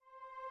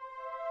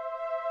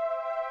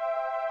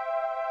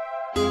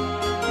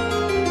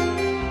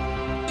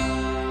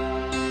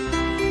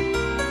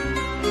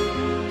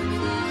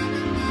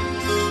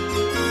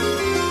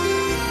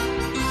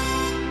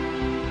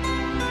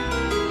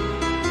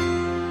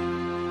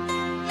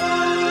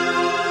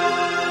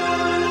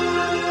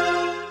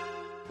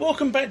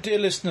welcome back, dear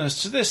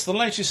listeners, to this, the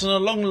latest in a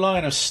long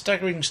line of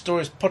Staggering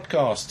Stories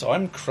podcasts.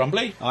 I'm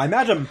Crumbly. I'm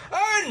Adam.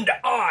 And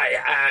I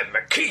am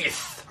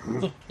Keith.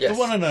 The Yes.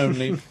 one and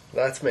only.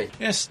 That's me.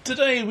 Yes,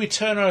 today we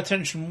turn our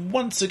attention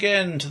once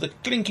again to the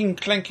clinking,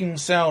 clanking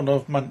sound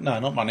of no,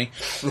 not money.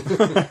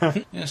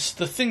 Yes,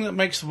 the thing that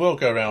makes the world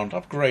go round,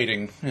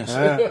 upgrading. Yes.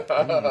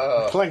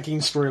 Clanking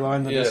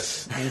storyline. That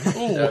Yes.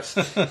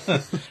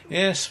 Ooh.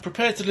 Yes,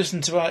 prepare to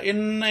listen to our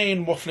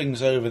inane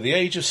wafflings over the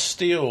Age of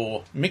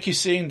Steel. Mickey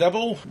seeing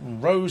double,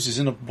 Rose is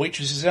in a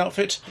waitress's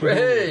outfit,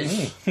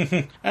 Hey.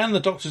 and the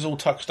Doctor's all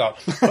tucked up.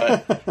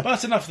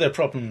 But enough of their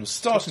problems.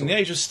 Starting the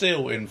Age of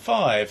Steel in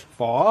 5,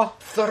 4,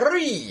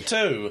 3.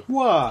 2,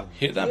 1.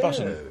 hit that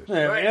button.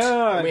 There Right. we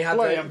are. We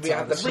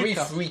had the brief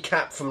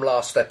recap from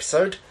last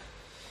episode.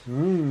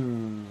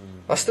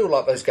 I still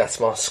like those gas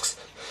masks.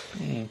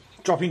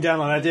 Dropping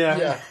down on idea.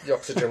 Yeah, the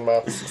oxygen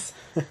masks.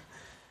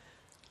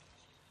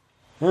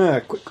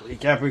 Quick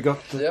recap. We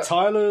got the Yep.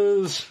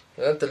 Tylers.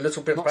 The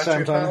little bit of Not battery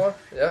Sam Tyler. power.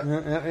 Yeah.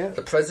 Yeah.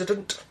 The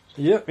President.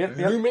 Yep.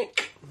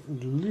 Lumic.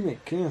 Lumic,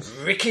 yes.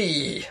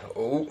 Ricky.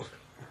 Oh.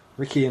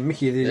 Ricky and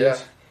Mickey, these Yeah.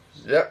 days.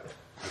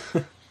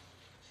 Yep.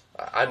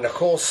 And of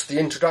course, the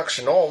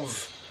introduction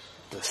of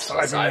The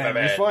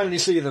Cybermen. We finally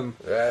see them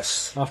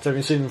Yes. after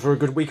having seen them for a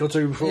good week or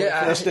two before the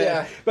first day.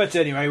 yeah. But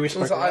anyway, we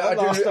spoke So about that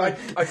last time.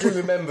 I do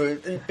remember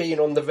it being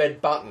on the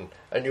red button,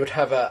 and you would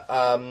have a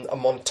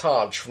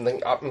montage from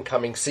the up and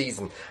coming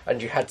season,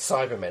 and you had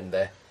Cybermen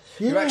there.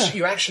 Yeah.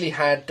 You actually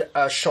had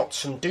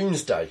shots from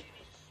Doomsday.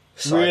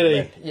 Cybermen.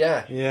 Really?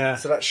 Yeah. Yeah.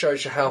 So that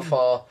shows you how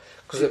far,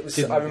 because it was.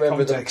 Didn't I have the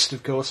remember context,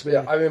 of course. But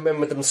them. Yeah, I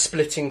remember them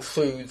splitting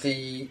through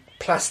the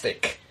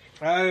plastic.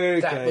 Okay,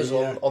 That was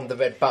yeah. on the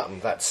red button.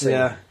 That scene.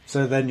 Yeah.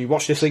 So then you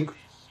watch this thing.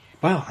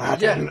 Well, that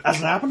hasn't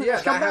happened. Yeah,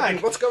 It's come that happened.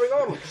 back. What's going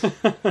on?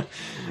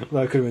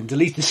 Well, it could have been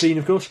deleted scene,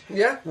 of course.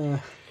 Yeah.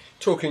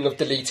 Talking of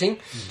deleting,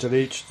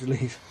 Delete.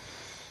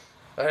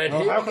 and Oh,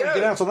 here how we can go. I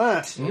get out of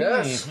that?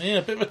 Yes. Yeah,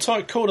 a bit of a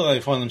tight corner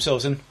they find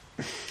themselves in.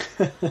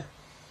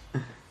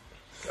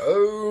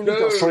 Oh You've got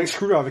a no. Sonic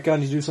screwdriver,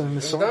 can't you do something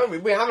with Sonic? No,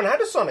 we haven't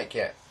had a Sonic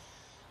yet.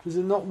 Does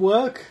it not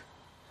work?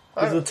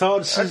 Is the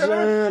TARDIS I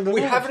don't know.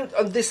 We know. haven't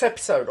on this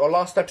episode or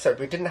last episode.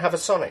 We didn't have a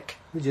Sonic.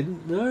 We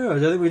didn't. No, I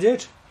don't think we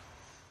did.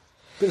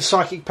 Bit of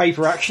psychic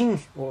paper action,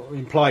 or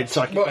implied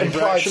psychic Well, paper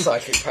implied action.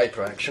 psychic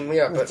paper action,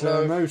 yeah, but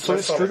no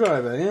Sonic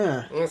screwdriver.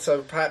 Yeah.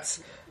 So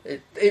perhaps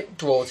it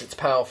draws its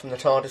power from the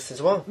TARDIS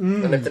as well.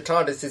 And if the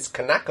TARDIS is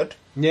knackered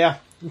Yeah.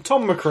 And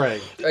Tom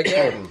McRae.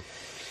 again,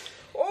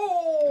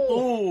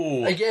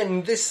 Ooh.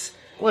 again this.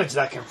 Where did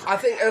that come from? I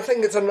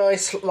think it's a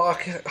nice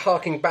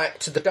harking back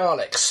to the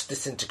Daleks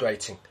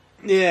disintegrating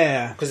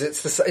Yeah. because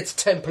it's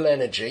temple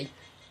energy.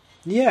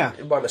 Yeah.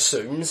 One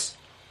assumes.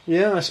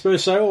 Yeah, I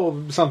suppose so,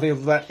 or something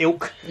of that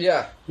ilk.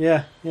 Yeah.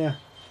 Yeah.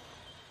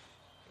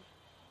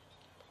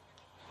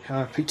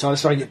 Pete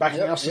Tyler's trying to get back in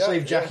the Yep, house to yeah,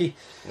 save yeah. Jackie.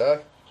 No.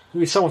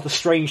 He's somewhat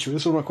strange to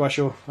us, I'm not quite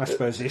sure. I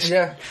suppose it is.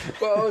 Yeah.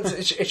 Well,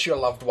 it's your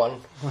loved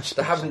one.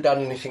 They haven't done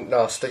anything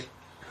nasty.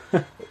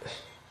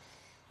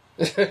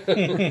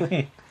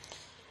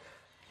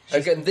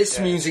 Again, this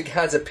music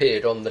has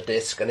appeared on the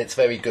disc, and it's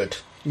very good.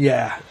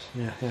 Yeah.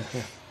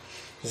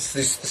 This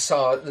is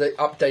the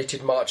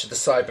updated March of the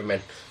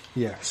Cybermen.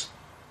 Yes.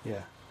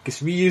 Yeah.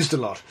 Gets reused a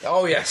lot.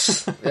 Oh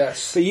yes,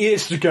 yes, For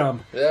years to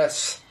come.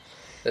 yes.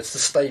 It's the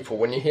staple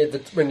when you hear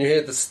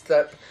the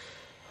step,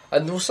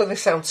 and also they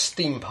sound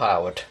steam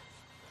powered.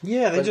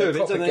 Yeah, they When do a they bit,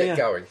 proper don't get they? Yeah.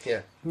 going.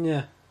 Yeah.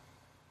 Yeah.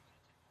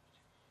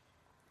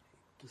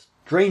 Just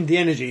drained the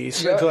energy,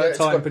 spent all that it's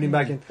time got- putting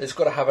back in. It's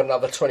got to have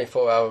another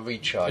 24-hour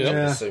recharge, I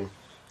Yeah. assume.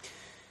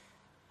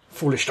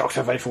 Foolish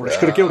Doctor, very foolish.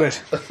 Could have killed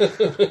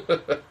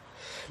it.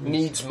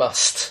 Needs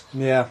must.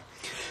 Yeah.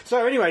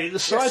 So anyway, the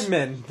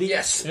Sidemen. The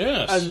Yes.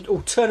 Yes. An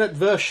alternate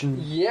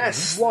version.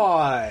 Yes.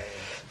 Why?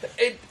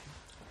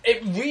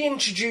 It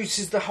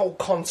reintroduces the whole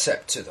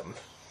concept to them,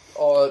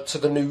 or to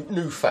the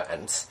new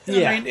fans.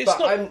 Yeah, I mean,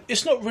 but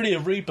it's not really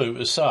a reboot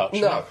as such.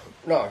 No.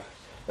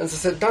 As I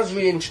said, it does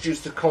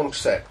reintroduce the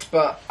concept,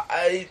 but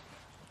it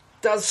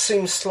does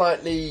seem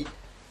slightly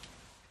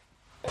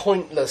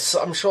pointless.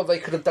 I'm sure they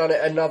could have done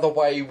it another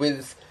way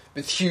with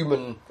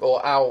human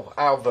or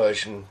our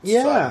version.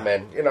 Yeah.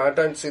 Cybermen. You know, I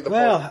don't see the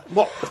Well, point.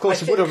 what of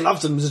course I I would have think-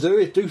 loved them to do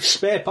it. Do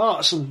spare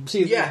parts and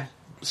see Yeah.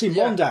 see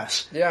Yeah.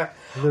 Mondas, Yeah,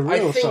 the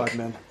real I think,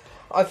 Sidemen.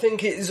 I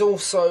think it is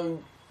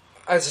also,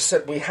 as I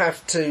said, we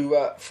have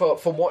to for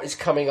what is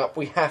coming up.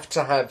 We have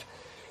to have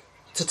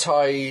to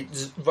tie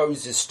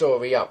Rose's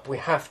story up. We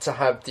have to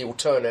have the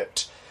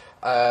alternate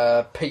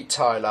Pete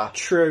Tyler.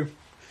 True.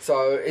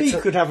 So it's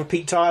You could have a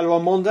Pete Tyler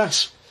on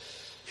Mondas.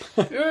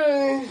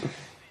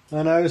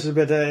 I know it's a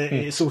bit.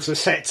 It's also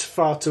set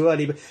far too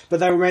early, but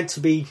they were meant to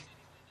be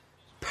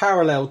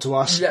parallel to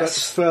us, Yes.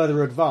 but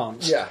further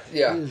advanced.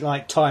 Yeah. It was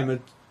like time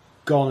had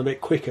gone a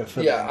bit quicker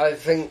for Yeah, them. I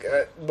think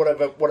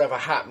whatever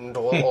happened,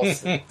 or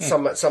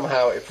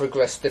somehow it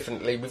progressed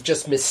differently. We've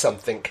just missed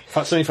something.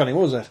 That's only funny,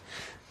 what was it?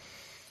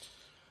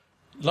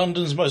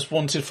 London's most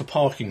wanted for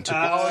parking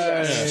tickets. Oh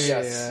yes, yeah,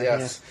 yes, yeah,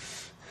 yes.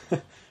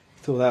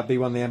 Thought that'd be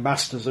one of the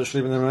ambassadors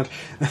actually when they were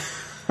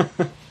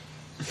around.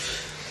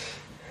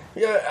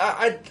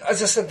 Yeah,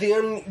 as I said, the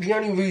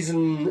only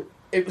reason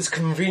it was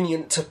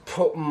convenient to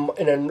put them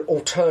in an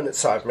alternate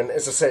Cyberman,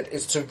 as I said,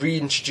 is to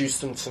reintroduce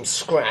them from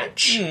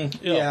scratch. And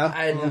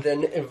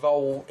then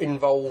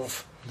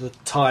involve the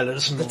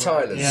Tylers. The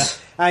Tylers. Yeah.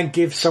 And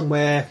give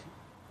somewhere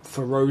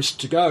for Rose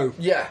to go.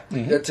 Yeah,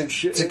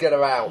 to get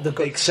her out. The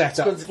big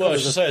setup. Well, I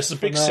should say, it's the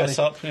big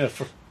setup for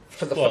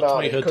the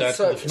finale. To meet her dad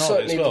for the finale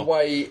certainly as well. the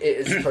way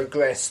it has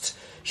progressed,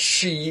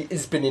 she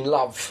has been in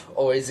love,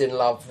 or is in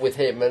love with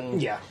him,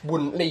 and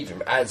wouldn't leave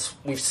him, as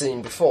we've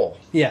seen before.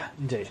 Yeah,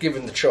 indeed.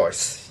 Given the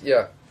choice,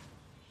 yeah.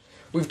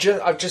 We've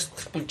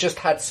just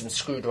had some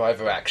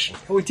screwdriver action.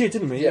 Oh, we did,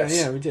 didn't we? Yes.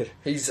 Yeah, we did.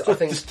 I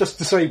think just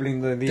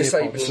disabling the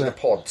disabling earpods. the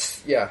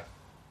pods. Yeah.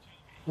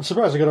 I'm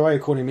surprised I got away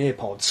with calling them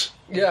earpods.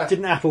 Yeah.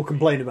 Didn't Apple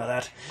complain about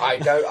that?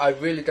 I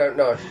really don't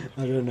know.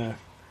 I don't know.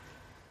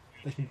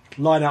 They can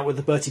line up with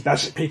the Bertie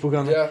Bassett people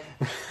going. Yeah.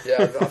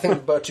 I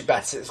think Bertie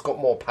Bassett's got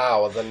more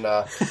power than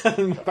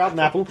about an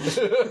Apple.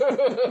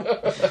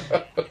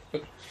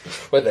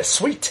 Well, they're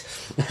sweet.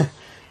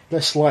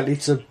 Less likely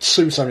to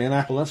sue somebody an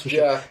Apple, that's for sure.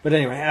 Yeah. But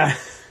anyway,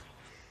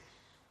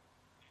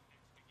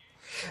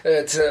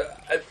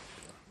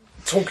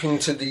 talking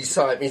to the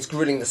Cybermen, he's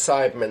grilling the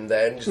Cybermen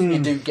there, and you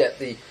do get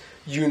the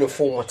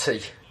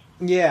uniformity.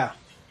 Yeah.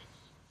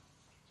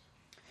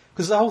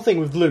 Because the whole thing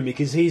with Loomy,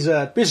 because he's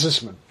a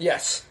businessman.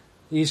 Yes.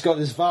 He's got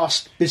this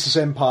vast business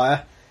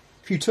empire.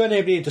 If you turn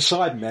everybody into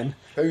Cybermen,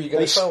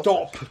 they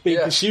stop being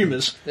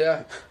consumers.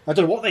 Yeah. I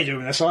don't know what they do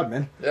when they're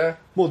Cybermen. Yeah.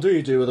 What do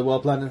you do with the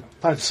world planet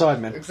of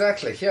Cybermen?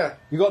 Exactly, yeah.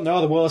 You've got no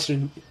other worlds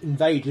to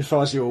invade, as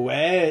far as you're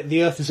aware.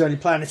 The Earth is the only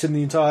planet in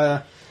the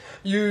entire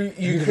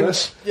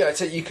universe.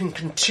 So you can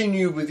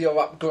continue with your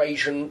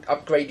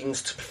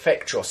upgradings to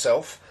perfect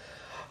yourself,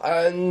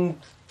 and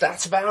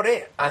that's about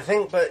it, I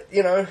think. But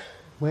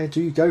where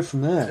do you go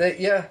from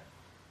there?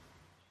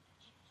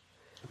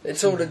 It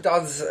sort of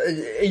does.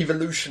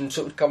 Evolution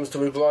sort of comes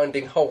to a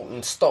grinding halt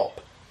and stop.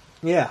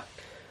 Yeah.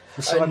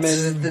 The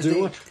Cybermen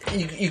do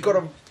it. You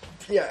got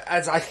to,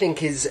 as I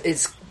think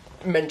is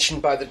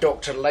mentioned by the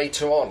Doctor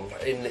later on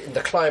in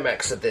the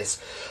climax of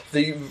this,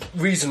 the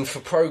reason for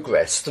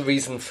progress, the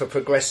reason for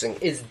progressing,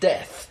 is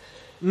death.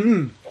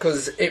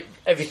 Because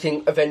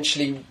everything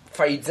eventually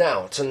fades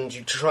out, and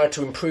you try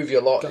to improve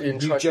your lot.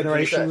 New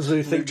generations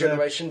who think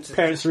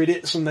parents are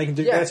idiots and they can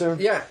do better.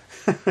 Yeah.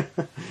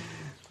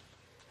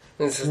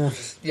 To a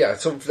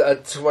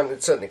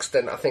certain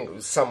extent, I think it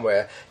was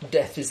somewhere,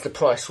 death is the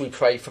price we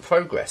pay for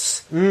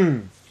progress.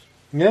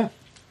 Yeah.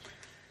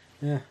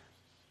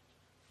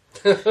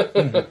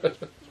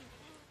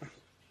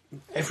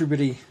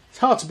 Everybody... It's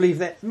hard to believe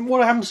that...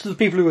 What happens to the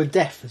people who are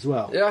deaf as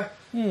well? Yeah.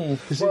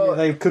 Because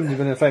they couldn't have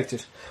been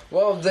affected.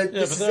 Well, but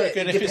there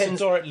again, if it's a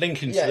direct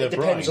link into their brain... it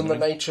depends on the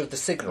nature of the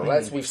signal.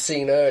 As we've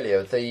seen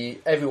earlier,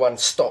 everyone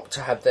stopped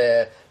to have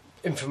their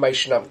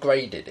information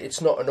upgraded.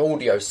 It's not an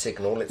audio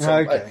signal,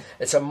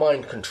 it's a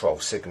mind control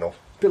signal.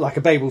 A bit like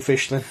a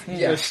babelfish then.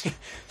 Yeah.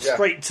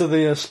 Straight to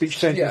the speech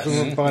centres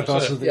and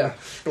bypasses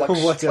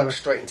plug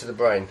straight into the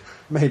brain.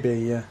 Maybe,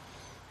 yeah.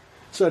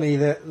 Certainly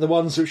the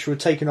ones which were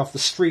taken off the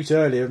street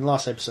earlier in the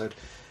last episode,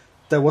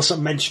 there was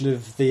some mention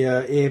of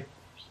the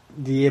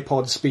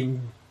earpods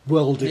being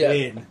welded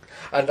in.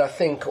 And I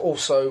think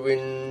also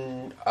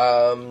in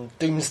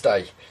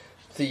Doomsday,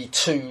 the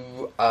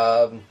two...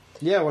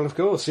 well, of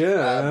course, Free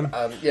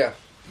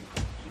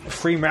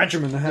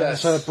Madgerman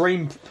has her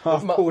brain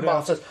half pulled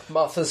out.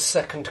 Martha's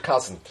second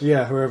cousin.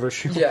 Yeah, whoever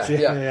she was. Yeah.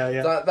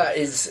 That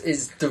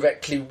is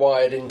directly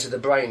wired into the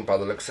brain by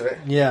the looks of it.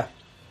 Yeah.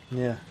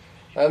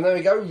 And there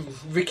we go,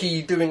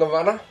 Ricky doing a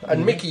runner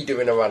and Mickey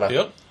doing a runner.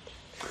 Yep.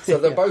 So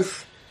they're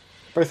both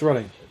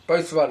running.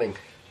 Both running.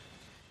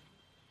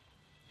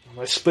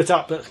 They split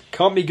up, but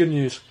can't be good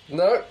news.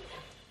 No.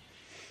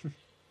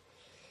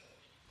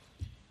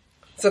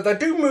 So they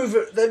do move.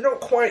 They're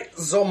not quite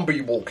zombie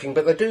walking,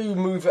 but they do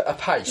move at a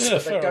pace. Yeah,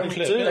 but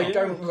they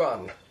don't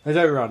run. They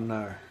don't run.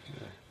 No,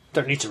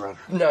 don't need to run.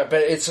 No,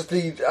 but it's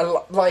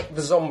like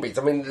the zombies.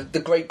 I mean, the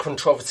great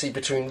controversy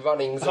between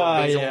running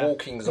zombies and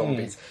walking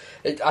zombies.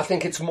 I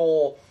think it's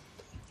more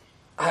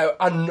how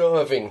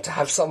unnerving to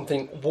have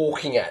something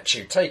walking at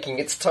you, taking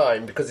its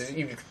time because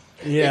it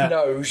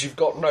knows you've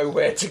got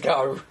nowhere to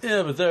go.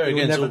 Yeah, but there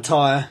again, never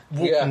tire.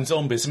 Walking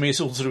zombies. I mean,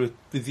 it's all to do with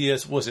the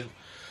was it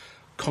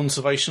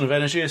conservation of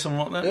energy or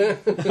something like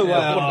that?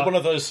 Well, one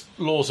of those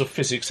laws of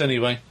physics,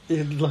 anyway.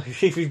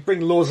 If you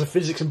bring laws of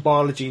physics and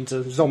biology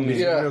into zombies,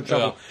 you're in real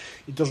trouble.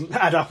 It doesn't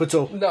add up at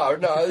all. No,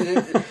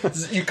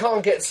 you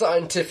can't get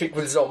scientific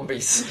with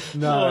zombies.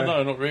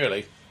 No, not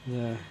really.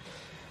 Yeah,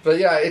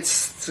 but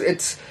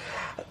it's.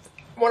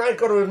 When I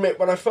got to admit,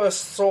 when I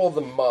first saw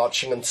them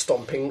marching and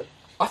stomping,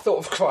 I thought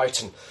of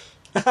Crichton.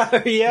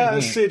 I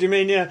see what you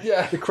mean.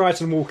 Yeah, the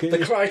Crichton walk.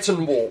 The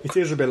Crichton walk. It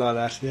is a bit like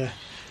that. Yeah.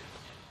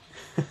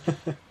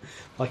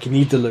 Like you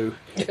need the loo.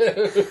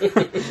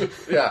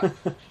 Yeah.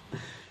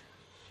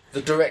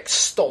 The direct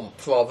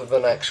stomp rather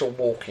than actual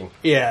walking.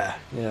 Yeah.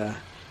 You're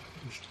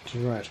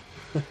right.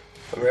 And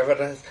we have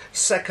had a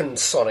second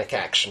Sonic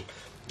action.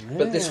 Yeah.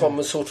 But this one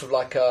was sort of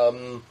like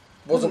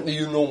Wasn't the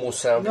normal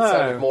sound. No. It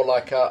sounded more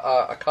like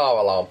a car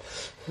alarm.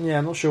 Yeah,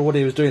 I'm not sure what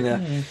he was doing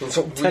there.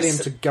 Sort of Telling him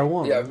to go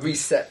on. Yeah,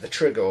 reset the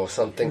trigger or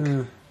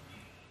something.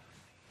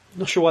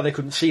 Not sure why they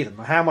couldn't see them.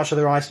 How much of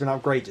their eyes have been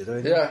upgraded?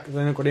 Have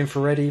they not got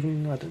infrared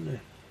even? I don't know.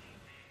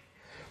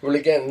 Well,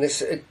 again,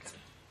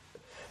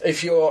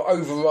 if you're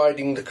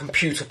overriding the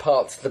computer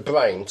parts of the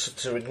brain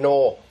to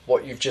ignore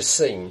what you've just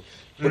seen,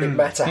 would it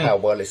matter how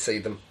well you see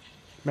them?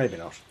 Maybe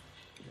not.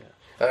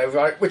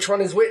 Right, which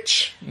one is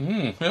which?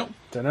 Yep.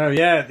 Don't know.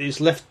 Yeah, it's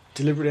left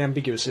deliberately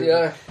ambiguous.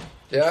 Yeah.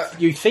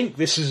 You think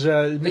this is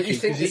Mickey? You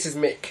think this is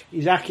Mick?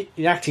 He's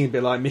acting a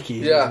bit like Mickey,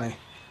 Yeah. isn't he?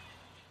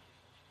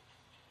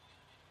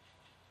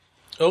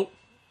 Oh,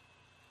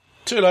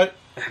 too late.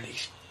 And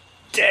he's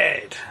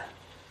dead.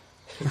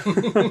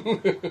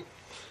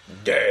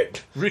 Dead.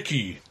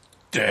 Ricky,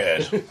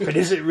 dead. But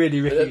is it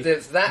really Ricky?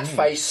 There's that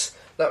face.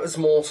 That was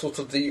more sort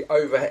of the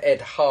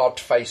overhead hard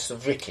face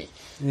of Ricky.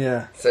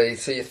 Yeah. So you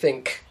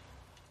think,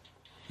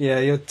 Yeah,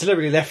 you're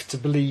deliberately left to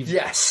believe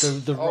yes,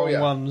 the wrong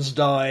ones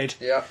died.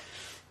 Yeah.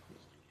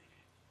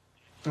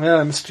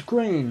 Mr.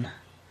 Green.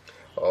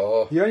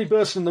 Oh. The only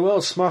person in the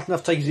world smart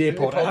enough to take his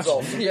earpod Earpods out.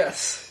 off.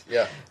 Yes.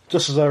 Yeah.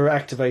 Just as they were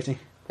activating.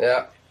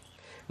 Yeah.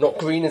 Not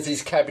green as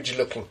he's cabbage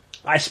looking.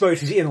 I suppose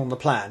he's in on the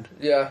plan.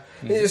 Yeah.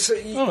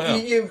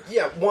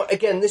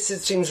 Again,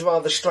 seems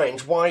rather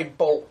strange. Why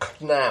bulk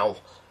now?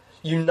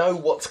 You know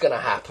what's going to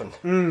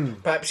happen.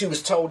 Perhaps he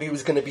was told he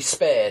was going to be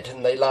spared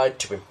and they lied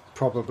to him.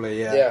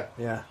 Probably,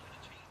 yeah.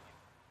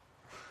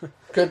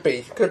 Could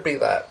be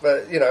that.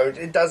 But,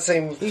 it does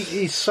seem...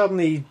 He's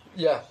suddenly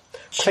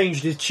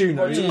changed his tune.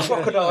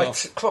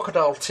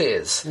 Crocodile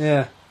tears.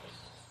 Yeah.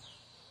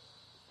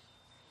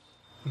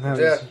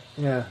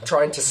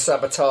 Trying to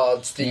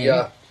sabotage the...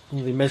 all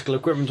the medical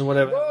equipment or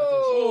whatever.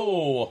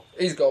 Oh,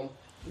 He's gone.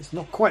 He's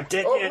not quite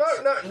dead yet.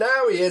 No,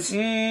 now he is.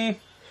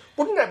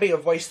 Wouldn't that be a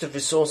waste of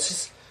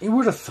resources? He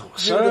would have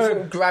thought You would so.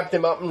 have grabbed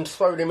him up and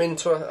thrown him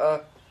into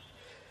a...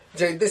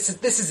 This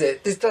is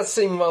it. This does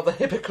seem rather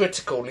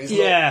hypocritical. He's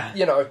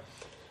not,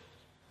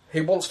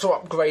 he wants to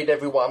upgrade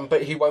everyone,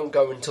 but he won't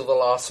go until the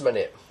last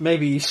minute.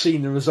 Maybe he's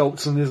seen the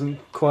results and isn't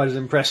quite as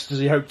impressed as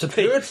he hoped to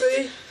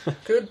be.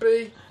 Could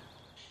be.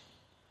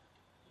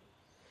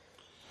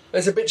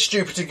 It's a bit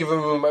stupid to give him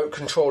a remote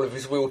control of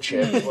his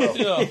wheelchair as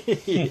well.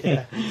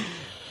 Yeah.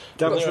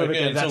 Don't there ever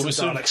again, get that until to we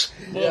soon, Daleks.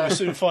 well, we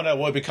soon find out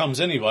what it becomes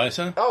anyway.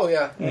 So Oh,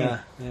 yeah.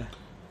 Yeah.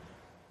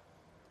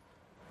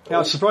 I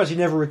was surprised he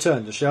never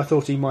returned, actually. I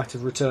thought he might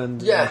have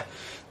returned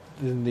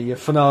in the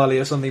finale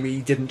or something, but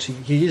he didn't.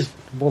 He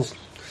was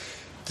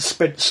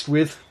dispensed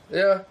with.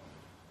 Yeah.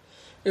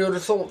 You would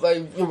have thought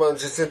they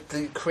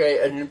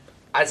create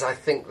as I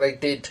think they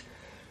did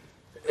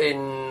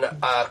in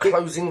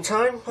Closing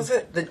Time, was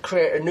it? They'd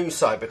create a new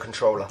cyber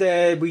controller.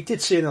 We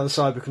did see another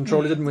cyber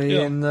controller, didn't we?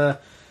 Yeah. In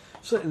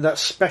that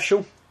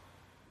special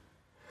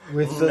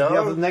with the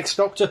other next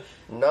Doctor.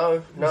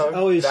 No.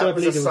 Oh, his cyber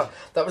leader.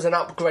 That was an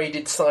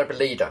upgraded cyber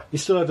leader. He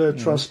still had a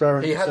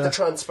transparent. He had the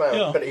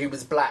transparent, but he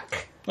was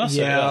black. that's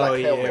Yeah,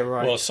 it.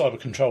 right. Well, cyber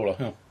controller.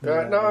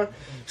 Yeah. No,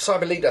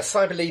 cyber leader.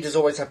 Cyber leaders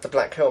always have the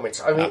black helmets.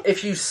 I mean,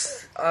 if you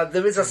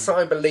there is a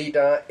cyber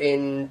leader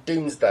in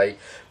Doomsday,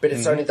 but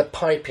it's only the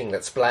piping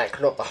that's black,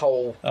 not the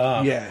whole.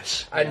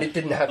 Yes. And it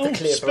didn't have the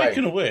clear brain.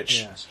 Speaking of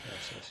which, Yes.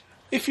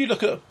 if you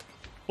look at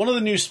one of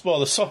the new,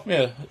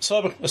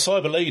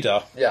 cyber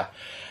leader,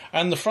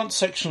 and the front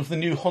section of the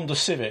new Honda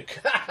Civic,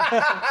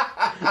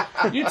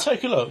 you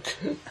take a look.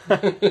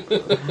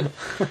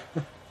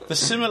 The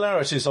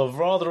similarities are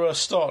rather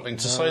startling,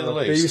 to say the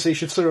least. BBC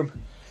should sue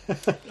him.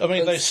 I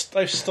mean, they've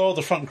styled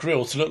the front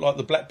grille to look like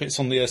the black bits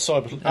on the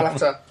cyber. I'll have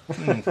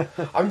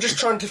to. I'm just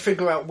trying to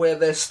figure out where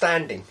they're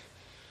standing.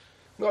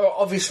 Well,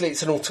 obviously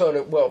it's an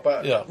alternate world,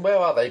 but where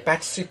are they?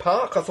 Battersea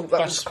Park? I thought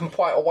that was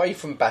quite away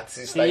from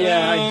Battersea Station.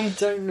 Yeah, I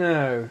don't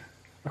know.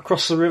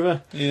 Across the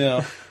river?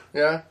 Yeah.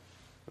 Yeah.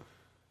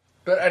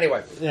 But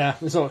anyway. Yeah,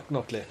 it's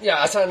not clear.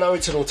 Yeah, I don't know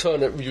it's an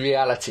alternate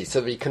reality,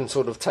 so we can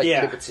sort of take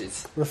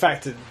liberties. The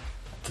fact that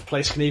the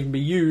place can even be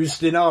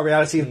used in our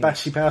reality of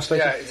Battersea Power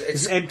Station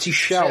is an empty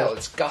shell.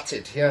 It's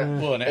gutted,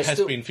 Well, and it has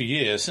been for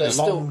years. A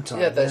long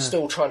time. They're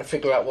still trying to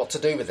figure out what to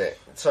do with it.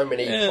 So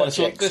many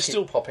projects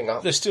keep popping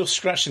up. They're still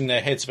scratching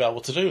their heads about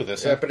what to do with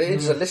this. Yeah, but it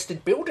is a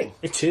listed building.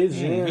 It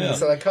is, yeah.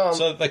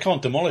 So they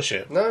can't demolish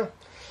it. No.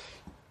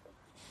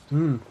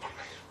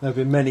 There have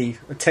been many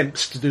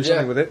attempts to do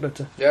something with it,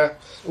 but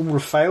all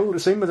have failed, it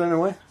seems. I don't know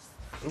why.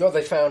 No,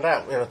 they found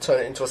out,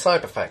 turn it into a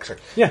cyber factory.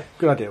 Yeah,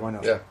 good idea, why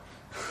not? Yeah.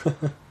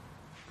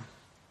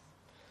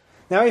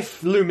 Now,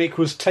 if Lumic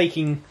was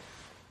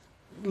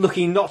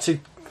looking not to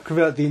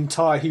convert the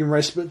entire human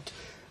race, but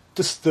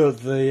just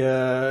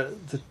the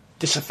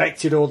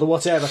disaffected or the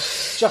whatever,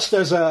 just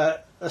as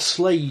a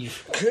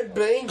slave could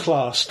be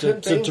class to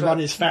run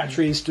his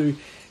factories, then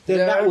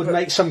that would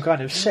make some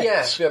kind of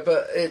sense. Yeah,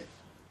 but it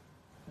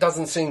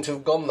doesn't seem to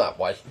have gone that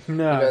way.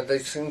 No. They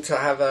seem to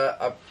have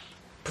a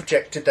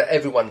projected that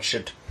everyone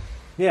should.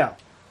 Yeah.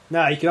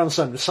 Now, you can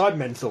understand the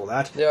Cybermen thought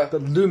that, Yeah.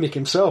 but Lumic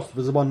himself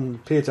was the one who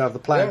appeared to have the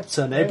plan to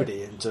turn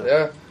everybody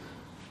into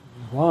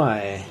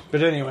Why?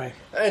 But anyway.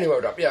 Anyway,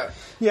 yeah.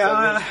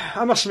 Yeah,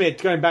 so I must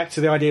admit, going back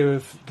to the idea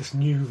of this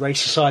new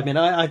race of Cybermen,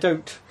 I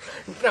don't...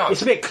 No.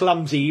 It's a bit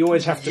clumsy. You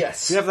always have to...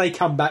 Yes. Whenever they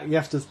come back, you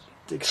have to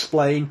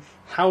explain,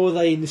 how are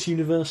they in this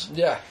universe?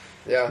 Yeah,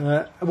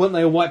 yeah. Weren't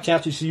they all wiped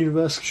out of this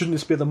universe? Shouldn't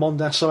this be the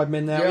Mondas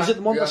Cybermen now? Is it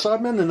the Mondas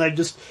Cybermen? And they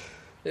just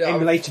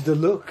emulated the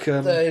look?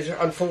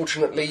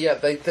 Unfortunately, yeah.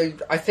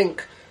 I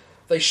think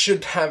they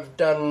should have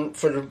done,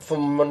 for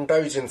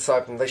Mondosian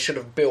Cybermen, they should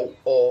have built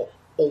or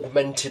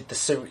augmented the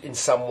suit in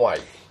some way.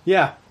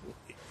 Yeah.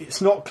 It's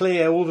not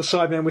clear all the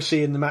Cybermen we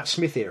see in the Matt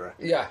Smith era.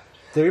 Yeah.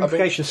 The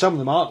implication some of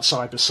them aren't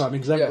Cybermen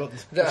because they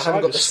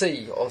haven't got the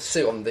C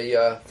on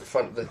the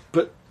front of the...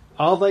 But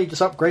are they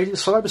just upgraded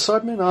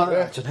Cybermen?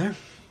 I don't know.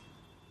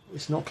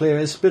 It's not clear.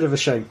 It's a bit of a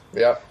shame.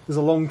 Yeah. There's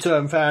a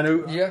long-term fan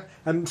who... Yeah.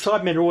 And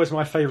Cybermen are always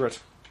my favourite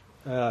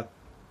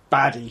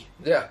baddie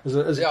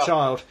as a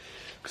child.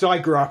 Because I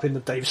grew up in the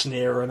Davison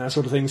era and that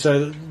sort of thing,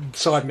 so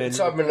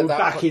Cybermen were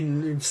back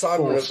in Cybermen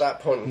force. At that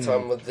point in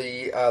time were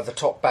the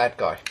top bad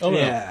guy. Oh,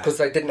 yeah. Because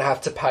they didn't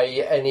have to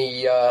pay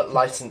any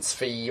licence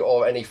fee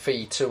or any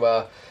fee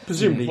to...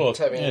 presumably...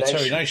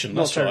 Terry Nation.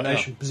 Not Terry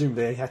Nation.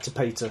 Presumably they had to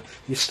pay to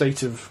the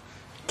estate of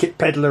Kit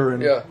Pedler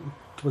and...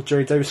 Was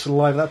Jerry Davis still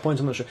alive at that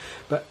point? I'm not sure.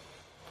 But...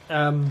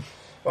 I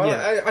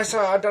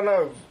don't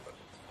know.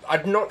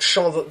 I'm not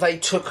sure that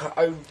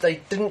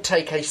they didn't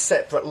take a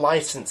separate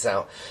licence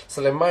out,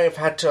 so they may have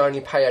had to only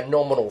pay a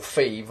nominal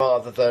fee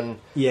rather than...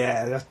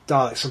 Yeah, the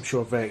Daleks, I'm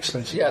sure, are very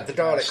expensive. Yeah, the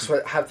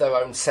Daleks have their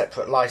own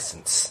separate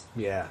licence.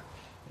 Yeah,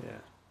 yeah.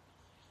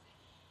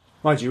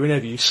 Mind you,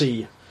 whenever you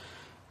see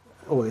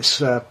all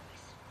this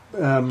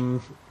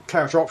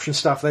character option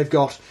stuff, they've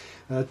got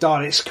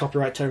Daleks,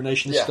 copyright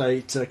termination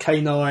estate,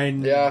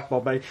 K9,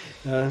 Bombay,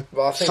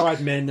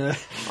 Sidemen.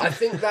 I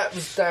think that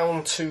was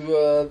down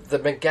to the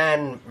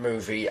McGann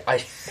movie,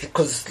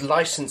 because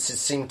licences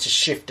seemed to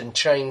shift and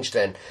change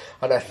then,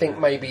 and I think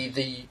maybe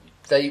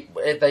they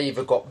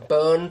either got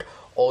burned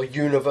or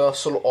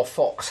Universal or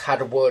Fox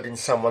had a word in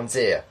someone's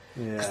ear.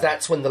 Because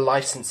that's when the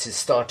licences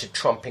started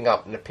trumping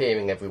up and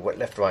appearing everywhere,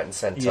 left, right and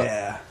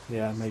centre.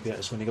 Yeah, maybe that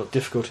was when it got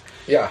difficult.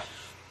 Yeah.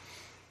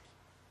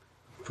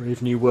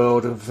 Brave new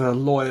world of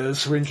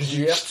lawyers were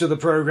introduced to the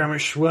programme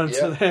which weren't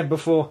there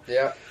before.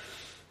 Yeah.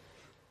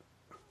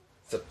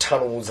 The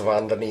tunnels of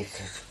underneath,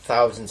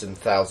 thousands and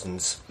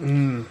thousands.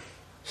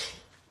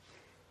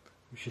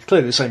 Which is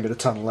clearly the same bit of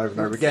tunnel over and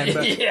over again.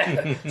 But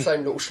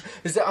Same little...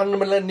 Is it under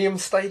Millennium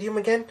Stadium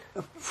again?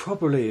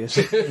 Probably is.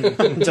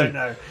 Don't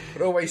know.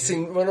 It always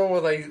seems... Whenever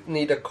they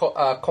need a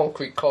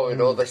concrete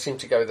corridor, they seem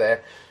to go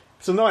there.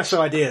 It's a nice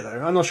idea,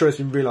 though. I'm not sure it's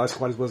been realised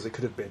quite as well as it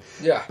could have been.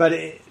 Yeah. But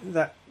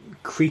that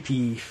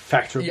creepy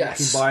factor of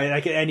walking by,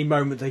 like at any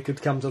moment they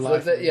could come to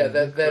life. So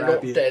they're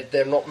not dead,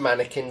 they're not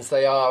mannequins,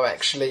 they are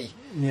actually...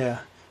 Yeah.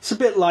 It's a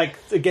bit like,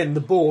 again,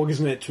 the Borg,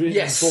 isn't it?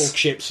 Yes. Borg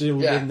ships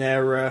all in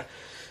their...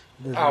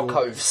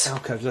 alcoves.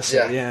 Alcoves, that's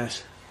it,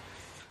 yes.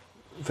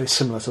 Very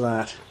similar to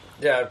that.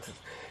 Yeah.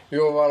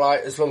 You're all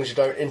right as long as you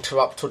don't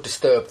interrupt or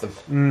disturb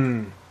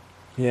them.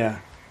 Yeah.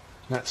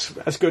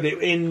 That's good.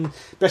 In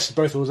Best of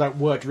Both Worlds, that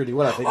worked really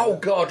well, I think. Oh,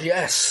 God,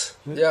 yes.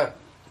 Yeah.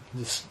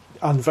 Just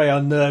very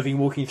unnerving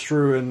walking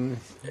through and...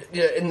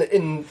 Yeah,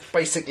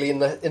 basically in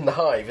the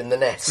hive, in the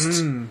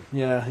nest.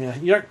 Yeah.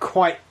 You don't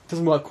quite...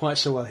 doesn't work quite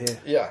so well here.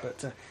 Yeah.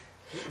 But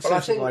I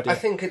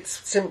think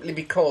it's simply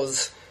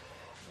because...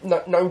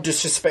 No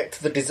disrespect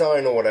to the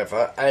design or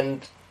whatever,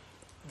 and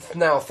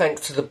now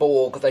thanks to the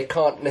Borg they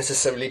can't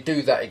necessarily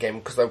do that again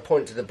because they'll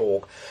point to the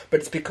Borg, but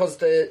it's because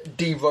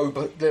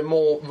they're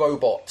more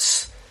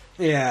robots.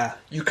 Yeah.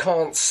 You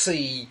can't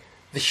see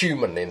the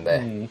human in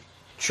there.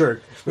 True.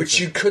 Which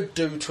you could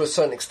do to a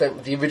certain extent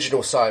with the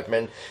original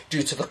Cybermen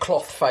due to the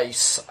cloth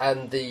face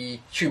and the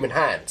human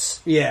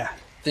hands. Yeah.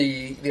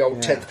 The old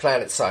 10th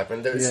Planet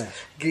Cybermen.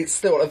 It's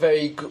still a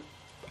very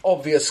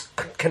obvious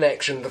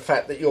connection, the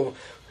fact that you're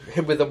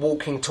with a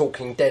walking,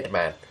 talking dead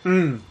man.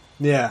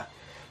 Yeah.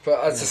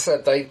 But as I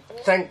said,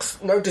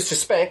 no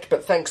disrespect,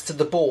 but thanks to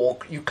the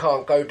Borg, you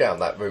can't go down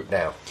that route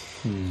now.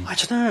 I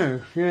don't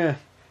know. Yeah.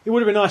 It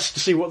would have been nice to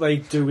see what they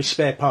do with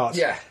spare parts.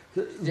 Yeah.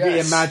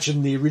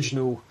 Reimagine the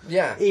original.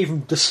 Yeah.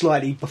 Even just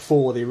slightly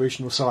before the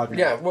original Cybermen.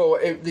 Yeah. Well,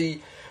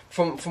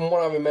 from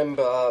what I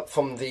remember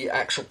from the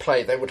actual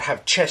play, they would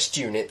have chest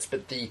units,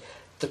 but the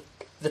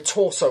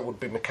torso would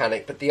be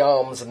mechanic, but the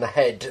arms and the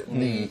head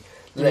and the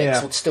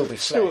legs would still be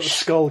flesh. Still the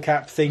skull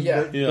cap thing,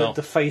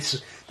 the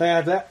face. They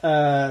had that,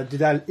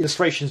 did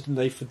illustrations, didn't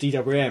they, for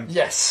DWM?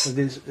 Yes. With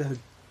this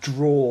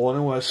drawn,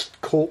 almost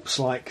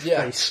corpse-like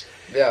face.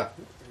 Yeah.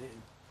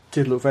 It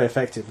did look very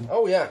effective.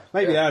 Oh, yeah.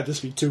 Maybe that would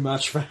just be too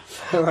much for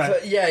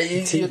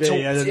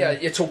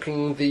TV. You're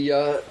talking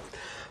the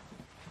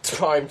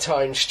prime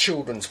times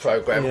children's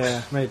programme.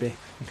 Yeah, maybe.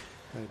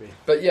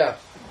 But yeah.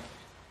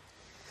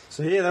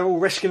 So yeah, they're all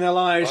risking their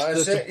lives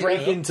to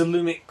break into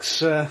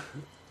Lumic's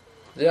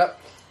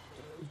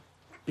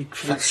big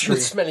factory.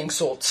 With smelling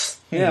salts.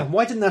 Yeah,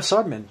 why didn't they have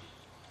Cybermen?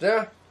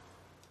 Yeah.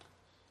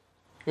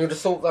 You would have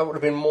thought that would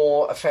have been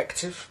more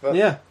effective. But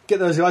yeah, get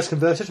those guys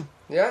converted.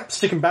 Yeah.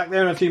 Stick them back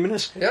there in a few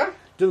minutes. Yeah.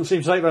 Didn't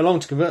seem to take very long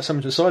to convert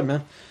someone to a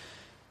Cyberman.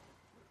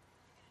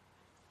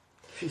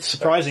 It's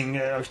surprising.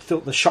 I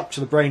thought the shock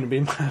to the brain had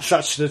been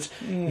such that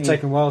it'd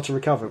taken a while to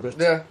recover, but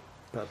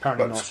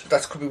apparently not.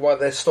 That could be why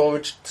they're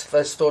stored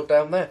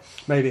down there.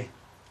 Maybe.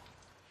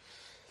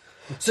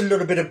 It's a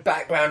little bit of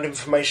background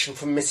information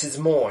from Mrs.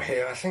 Moore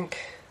here, I think.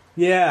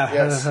 Yeah,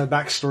 yes. her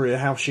backstory of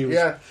how she was.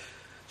 Yeah.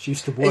 She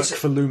used to work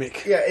for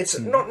Lumic. Yeah, it's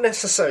not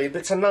necessary, but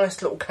it's a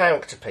nice little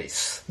character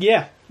piece.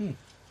 Yeah.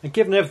 And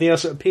given everything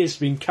else that appears to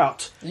have been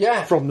cut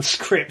from the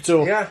script,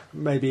 or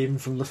maybe even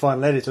from the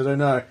final edit, I don't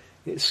know,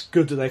 it's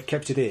good that they've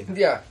kept it in.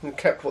 Yeah, and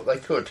kept what they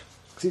could.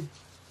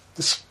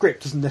 The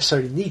script doesn't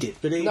necessarily need it,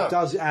 but it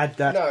does add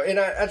that it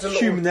adds a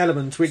human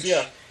element, which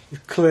is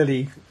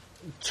clearly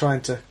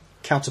trying to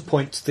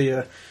counterpoint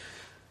the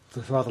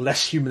rather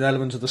less human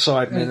element of the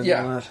Cybermen and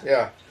all that.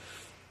 Yeah.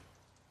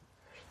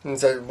 And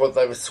so what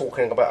they were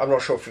talking about, I'm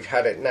not sure if you've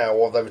had it now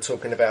or they were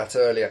talking about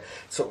earlier,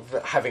 sort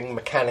of having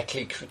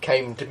mechanically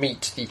came to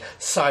meet the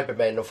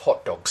Cybermen of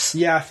hot dogs.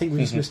 Yeah, I think we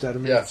discussed that a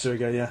minute or two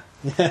ago,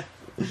 yeah.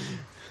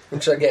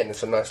 Which again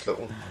is a nice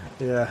little...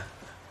 Yeah.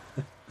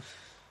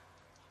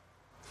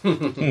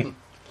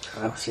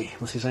 What's he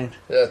saying?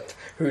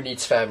 Who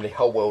needs family?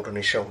 Whole world on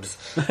his shoulders.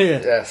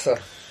 Yes,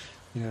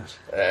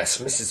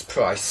 Mrs.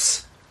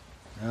 Price.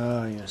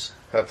 Oh, yes.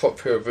 Her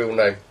real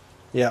name.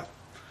 Yeah.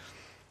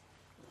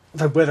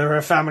 Whether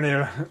her family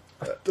are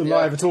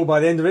alive at all by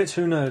the end of it,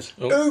 who knows?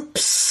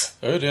 Oops!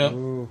 Oh dear.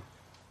 Ooh.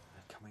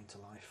 Coming to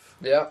life.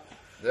 Yeah.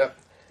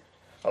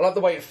 I like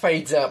the way it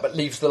fades out but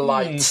leaves the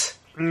light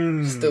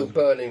still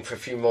burning for a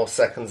few more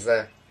seconds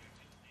there.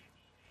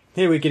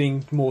 Here we're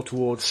getting more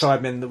towards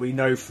Cybermen that we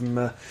know from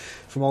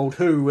old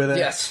Who, where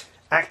they're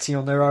acting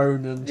on their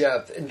own and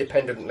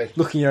independently,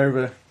 looking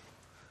over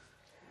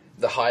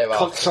the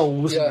hierarchy,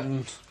 consoles.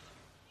 And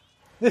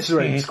this is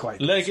really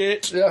quite leg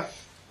it. Yeah,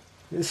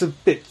 it's a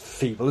bit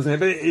feeble, isn't it?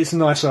 But it's a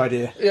nice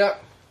idea. Yeah,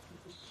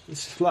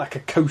 it's like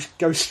a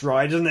ghost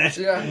ride, isn't it?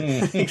 Yeah,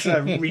 it's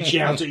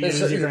reaching out at you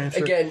as you're going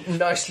through. Again,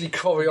 nicely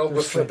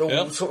choreographed,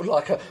 all sort of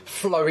like a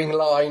flowing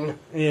line.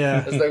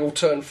 Yeah, as they all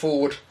turn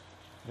forward.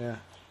 Yeah.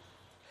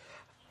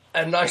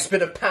 A nice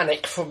bit of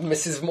panic from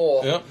Mrs.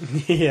 Moore. Yep.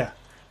 Yeah,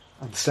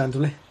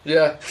 understandably.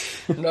 Yeah,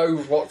 know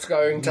what's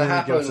going to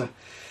happen.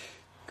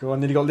 Go on,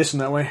 then you got to listen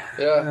that way.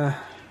 Yeah.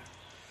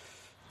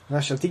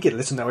 Actually, I did get to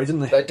listen that way,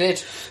 didn't they? They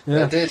did.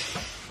 Yeah. They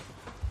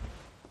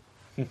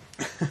did.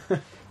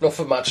 Not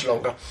for much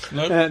longer.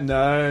 Nope.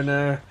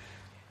 No.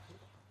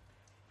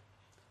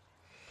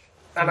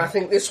 And I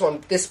think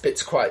this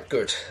bit's quite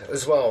good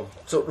as well.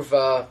 Sort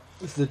of.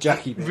 It's the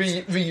Jackie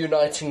bit.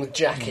 Reuniting with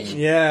Jackie.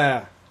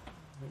 Yeah.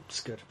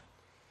 It's good.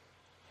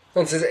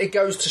 And so it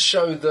goes to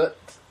show that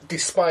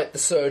despite the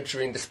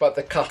surgery and despite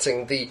the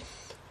cutting, the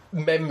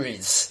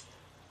memories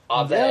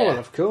are there. Well,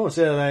 of course.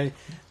 Yeah,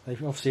 they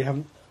obviously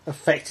haven't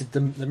affected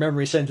the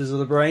memory centres of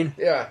the brain.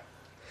 Yeah.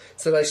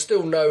 So they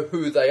still know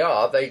who they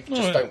are. They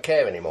just don't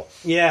care anymore.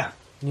 Yeah.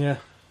 They'll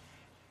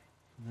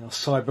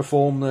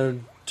cyberform,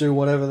 they'll do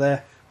whatever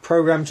they're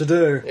programmed to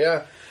do.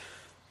 Yeah.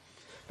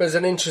 There's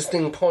an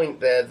interesting point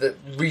there that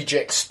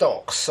reject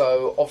stock,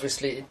 so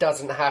obviously it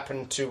doesn't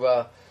happen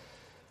to...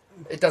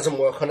 it doesn't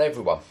work on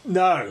everyone.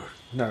 No.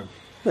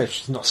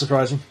 Which is not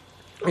surprising.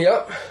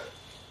 Yep.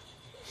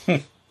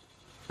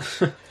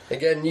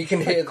 Again, you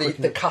can hear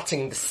the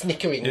cutting, the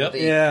snickering,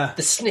 the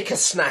snicker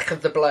snack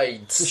of the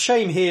blades. The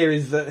shame here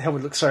is that the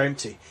helmet looks so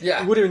empty.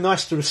 Yeah. It would have been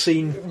nice to have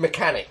seen...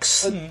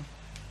 mechanics.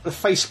 The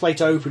faceplate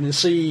open and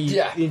see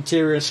the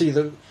interior, see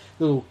the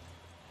little...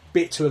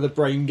 bit where the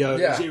brain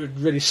goes. It would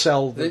really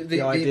sell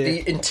the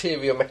idea. The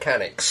interior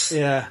mechanics.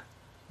 Yeah,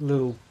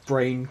 little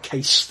brain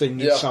case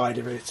thing inside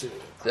of it.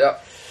 Yeah.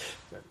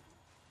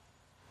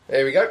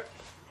 There we go.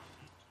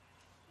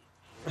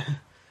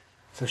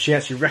 So she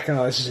actually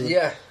recognises it.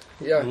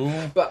 Yeah.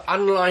 Ooh. But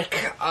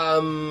unlike,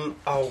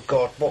 oh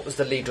god, what was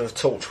the leader of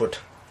Torchwood?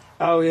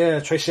 Oh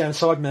yeah, Tracy Ann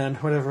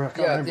Sideman, whatever. I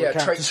can't remember what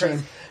character's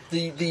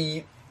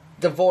name.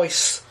 The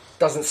voice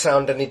doesn't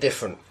sound any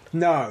different.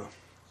 No,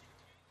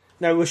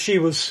 well, she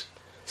was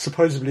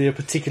supposedly a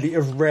particularly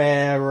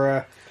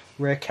rare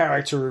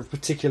character of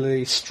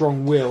particularly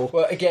strong will.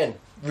 Well, again,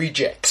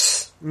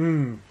 rejects.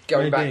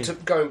 Going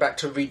back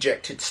to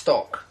rejected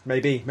stock.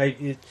 Maybe,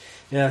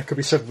 it could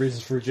be several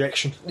reasons for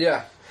rejection.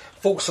 Yeah,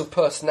 force of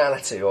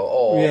personality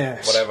or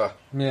whatever.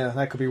 Yeah,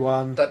 that could be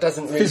one. That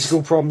doesn't really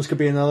physical problems could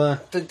be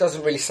another. That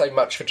doesn't really say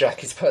much for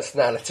Jackie's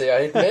personality, I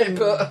admit,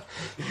 but.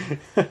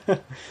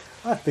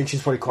 I think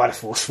she's probably quite a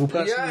forceful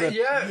person.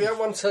 Yeah.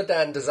 Once her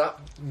dander's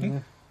up. Yeah.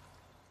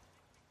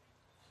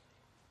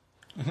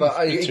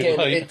 But again,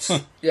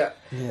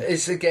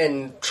 it's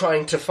again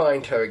trying to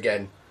find her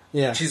again.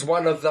 Yeah, she's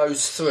one of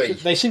those three.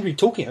 They seem to be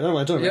talking.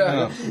 I don't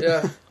know.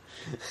 Yeah.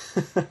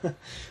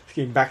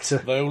 Getting back to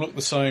they all look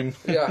the same.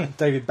 Yeah,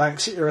 David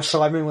Banks or a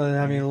Simon where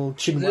they're having a little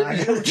chin wag,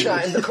 little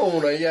chat in the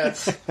corner.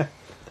 Yes.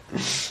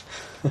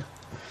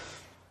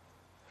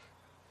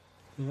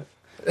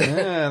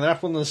 Yeah, they're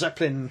up on the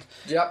Zeppelin.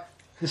 Yep.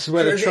 This is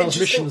where the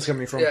transmission's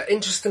coming from. Yeah,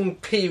 interesting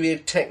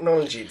period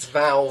technology. It's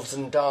valves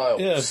and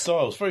dials. Yeah,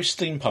 dials. Very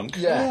steampunk.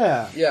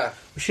 Yeah.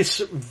 Which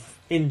is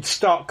in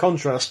stark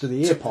contrast to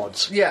the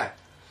earpods. Yeah.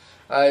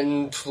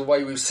 And the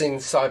way we've seen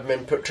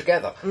Cybermen put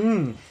together.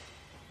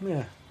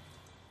 Yeah.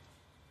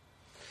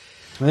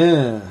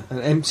 Yeah,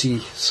 an empty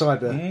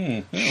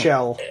cyber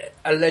shell.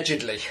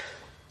 Allegedly.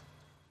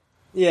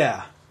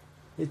 Yeah.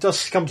 It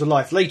does come to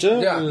life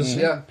later, as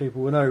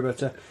people will know,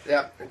 but...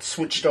 yeah, it's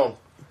switched on.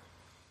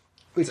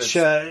 Which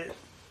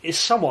is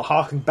somewhat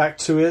harkened back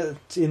to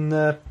it in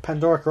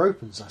Pandorica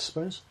Opens, I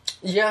suppose.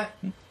 Yeah.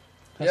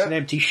 That's an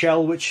empty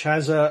shell which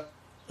has a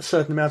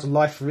certain amount of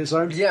life of its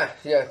own. Yeah.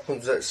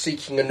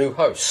 Seeking a new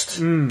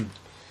host.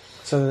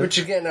 So, which,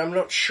 again, I'm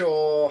not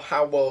sure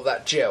how well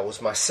that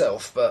gels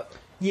myself, but...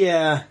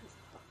 Yeah.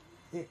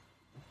 It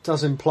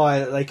does imply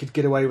that they could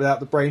get away without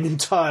the brain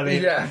entirely.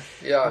 Yeah.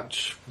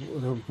 Which,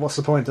 what's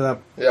the point of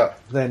that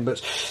then?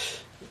 But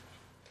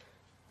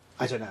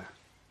I don't know.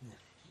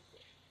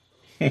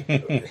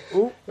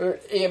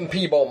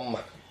 EMP bomb.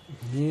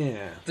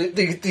 Yeah.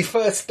 The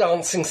first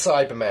dancing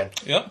Cyberman.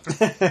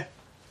 Yep.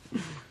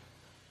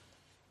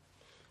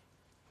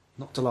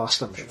 Not the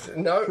last, I'm sure.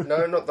 No,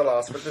 not the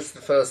last, but this is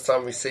the first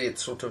time we see it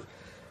sort of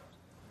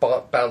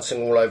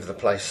bouncing all over the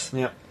place.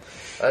 Yeah.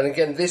 And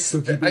again, this,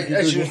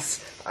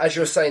 as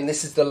you were saying,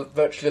 this is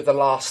virtually the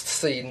last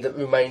scene that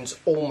remains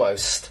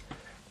almost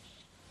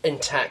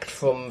intact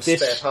from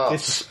spare parts.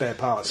 This is spare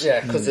parts.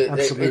 Yeah, because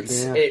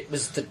it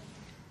was the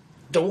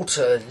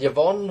daughter,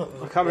 Yvonne.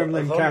 I can't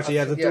remember the character.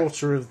 Yeah, the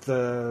daughter of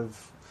the...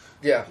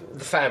 Yeah,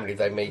 the family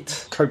they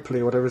meet.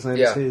 Copley, whatever his name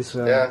is. His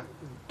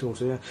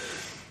daughter, yeah.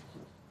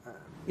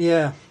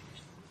 Yeah.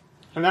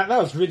 And that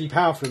was really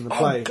powerful in the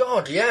play. Oh,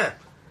 God, yeah.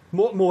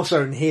 More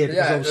so in here,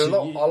 because obviously...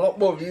 a lot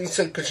more. You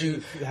said because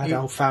you had the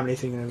whole family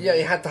thing. Yeah,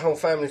 you had the whole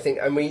family thing,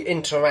 and we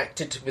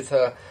interacted with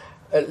her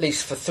at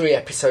least for 3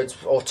 episodes,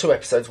 or 2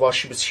 episodes, while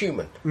she was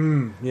human.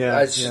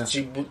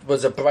 She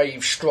was a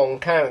brave, strong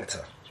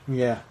character.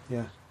 Yeah.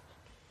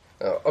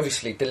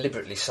 Obviously,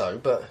 deliberately so,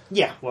 but...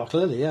 Yeah, well,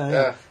 clearly,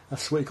 yeah.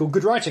 That's what you call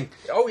good writing.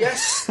 Oh,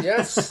 yes.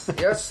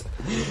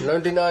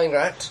 No denying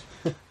that.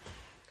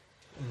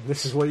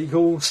 This is what you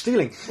call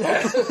stealing.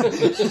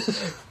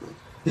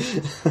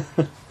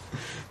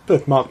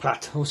 But Mark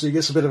Platt also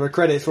gets a bit of a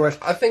credit for it.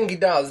 I think he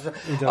does.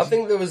 I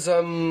think there was a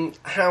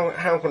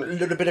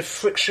little bit of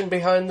friction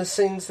behind the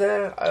scenes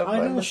there.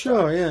 I'm not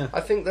sure, yeah.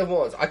 I think there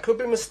was. I could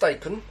be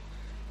mistaken.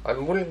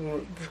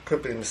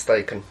 Could be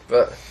mistaken,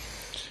 but...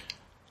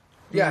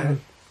 Yeah.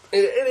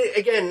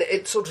 Again,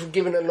 it's sort of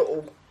given a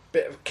little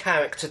bit of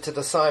character to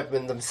the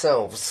Cybermen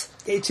themselves.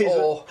 It is.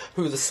 Or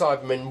who the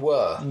Cybermen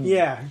were.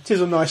 Yeah, it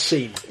is a nice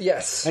scene.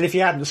 Yes. And if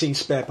you hadn't seen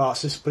Spare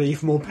Parts, it's probably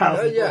even more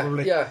powerful,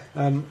 probably. Yeah.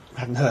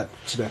 Hadn't heard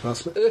Spare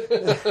Parts, but...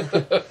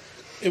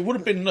 It would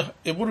have been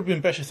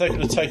better if they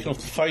could have taken off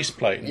the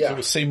faceplate and sort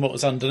of seen what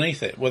was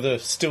underneath it, whether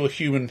still a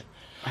human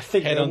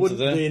head under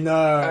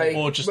there,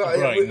 or just the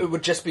brain. It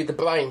would just be the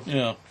brain.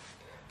 Yeah.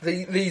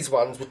 These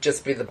ones would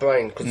just be the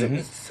brain, because it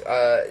was,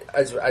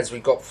 as we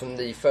got from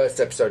the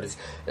first episode,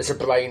 it's a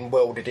brain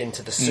welded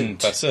into the suit.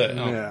 That's it.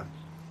 Yeah.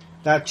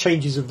 That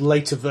changes of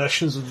later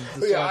versions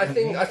of the I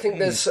think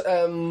there's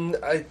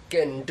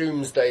again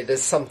Doomsday.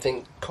 There's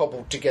something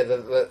cobbled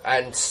together,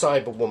 and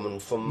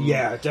Cyberwoman from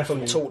definitely.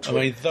 From Torchwood. I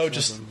mean,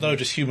 though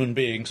just human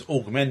beings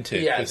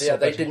augmented.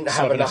 They didn't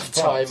have enough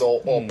time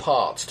or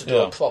parts to do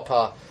a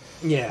proper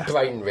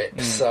brain rip,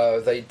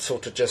 so they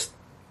sort of just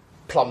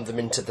plumbed them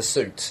into the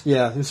suit.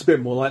 Yeah, it's a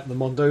bit more like the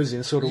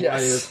Mondosian sort of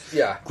way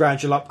of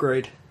gradual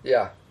upgrade.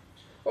 Yeah.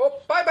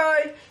 Oh,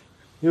 bye-bye!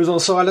 He was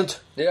on silent.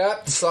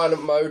 Yeah,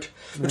 silent mode,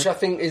 which I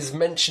think is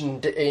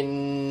mentioned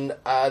in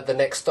the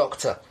next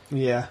Doctor.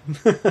 Yeah.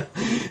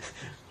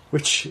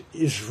 Which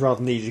is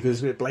rather needy because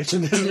it's a bit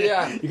blatant, isn't it?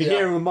 Yeah. You can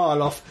hear him a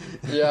mile off.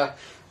 Yeah.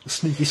 The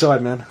sneaky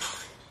side man.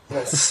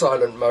 That's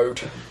silent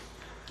mode.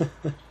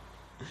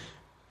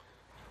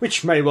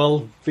 Which may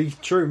well be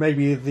true.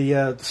 Maybe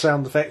the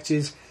sound effect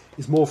is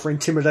more for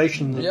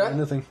intimidation than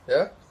anything.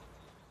 Yeah.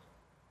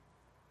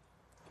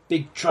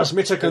 Big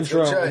transmitter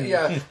control.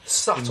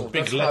 Subtle.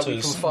 Big That's letters. how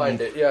we can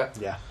find it. Yeah.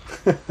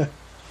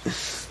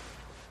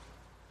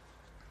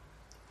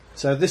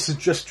 So this is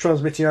just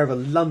transmitting over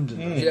London,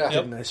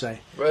 didn't they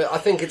say? Well, I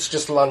think it's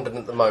just London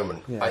at the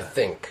moment. Yeah. I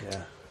think.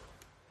 Yeah.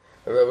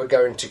 Where we're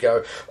going to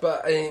go,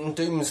 but in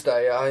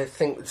Doomsday, I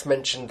think it's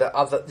mentioned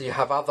that you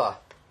have other.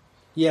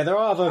 Yeah, there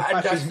are other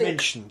factors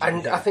mentioned.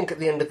 And I think at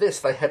the end of this,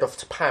 they head off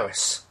to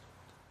Paris.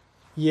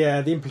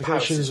 Yeah, the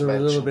implications are a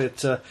little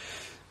bit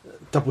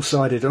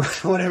double-sided, or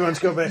whatever one's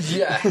got there.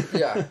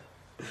 Yeah.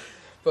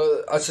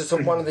 But I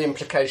said one of the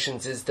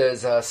implications is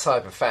there's a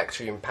cyber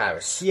factory in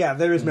Paris. Yeah,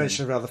 there is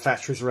mention of other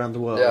factories around the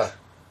world,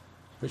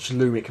 which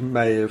Lumic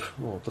may have,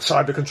 or the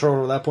cyber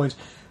controller at that point,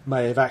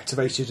 may have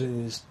activated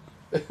in his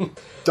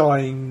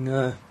dying,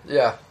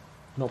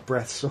 not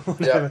breaths or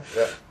whatever.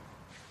 Yeah.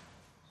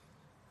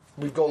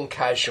 We've gone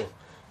casual,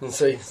 and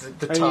see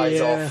the tie's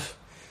off.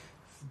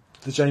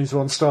 The James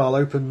Bond style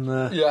open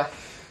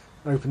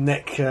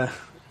neck,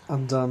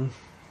 undone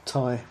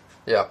tie.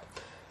 Yeah.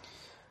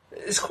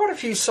 there's quite a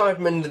few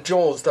Cybermen. The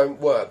jaws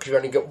don't work. You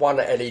only get one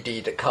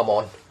LED that come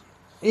on.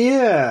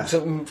 Yeah.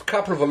 So a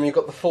couple of them, you've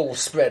got the full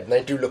spread, and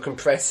they do look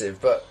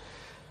impressive, but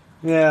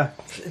yeah,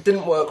 it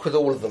didn't work with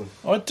all of them.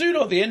 I do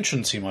like the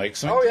entrance he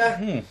makes. Oh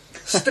yeah,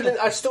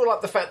 I still like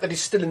the fact that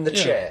he's still in the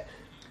chair.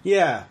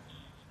 Yeah.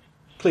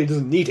 Clearly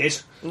doesn't need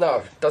it.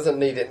 No, doesn't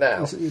need it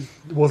now. It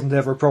wasn't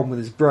ever a problem with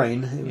his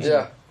brain. It was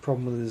Yeah. a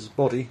problem with his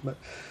body.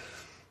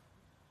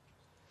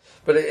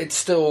 But it's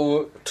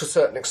still, to a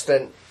certain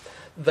extent,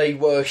 they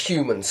were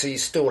human, so you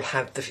still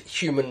have the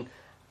human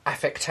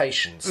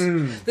affectations.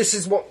 This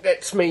is what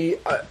gets me...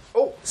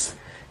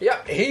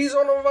 he's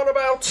on a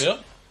runabout. Yep.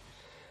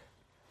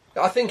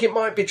 I think it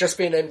might be just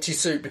be an empty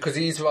suit because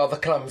he's rather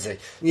clumsy.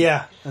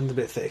 Yeah, and a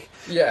bit thick.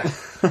 Yeah,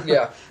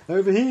 yeah.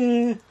 Over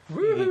here.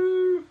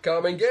 Woohoo!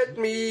 Come and get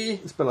me.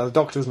 It's a bit like the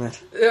Doctor, isn't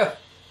it? Yeah.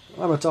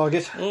 I'm a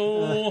target.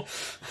 Oh.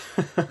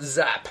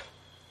 Zap.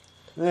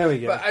 There we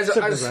go. But as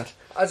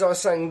I was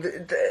saying,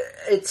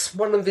 it's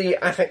one of the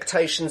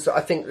affectations that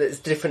I think that's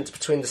different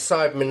between the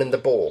Cybermen and the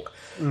Borg.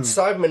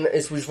 Cybermen,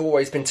 as we've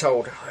always been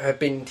told, have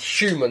been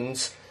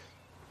humans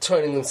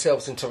turning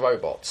themselves into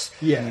robots.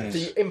 Yes.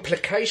 The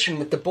implication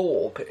with the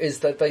Borg is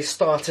that they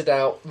started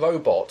out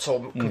robots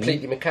or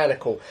completely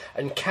mechanical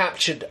and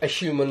captured a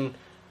human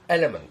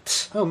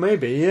element. Oh,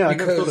 maybe, yeah. I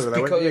never thought Because, of it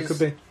that way. Yeah, it could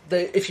be.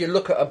 if you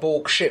look at a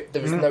Borg ship,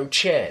 there is no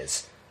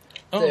chairs.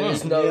 There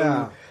is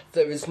no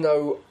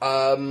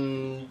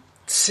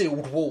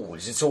sealed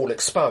walls. It's all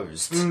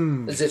exposed,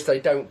 as if they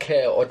don't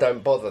care or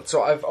don't bother.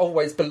 So I've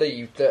always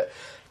believed that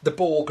the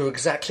Borg are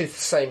exactly the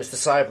same as the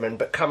Cybermen,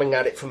 but coming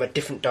at it from a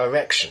different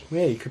direction.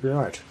 Yeah, you could be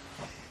right.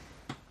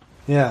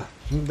 Yeah,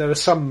 there were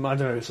some, I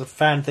don't know, it's a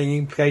fan thing,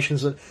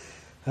 implications that,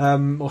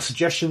 or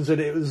suggestions that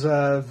it was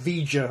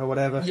Vija or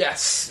whatever.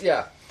 Yes,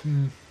 yeah.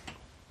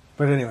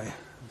 But anyway,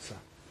 it's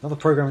another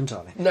program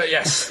entirely. No,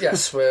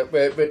 yes,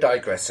 we're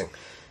digressing.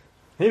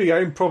 Here we go,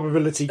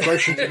 improbability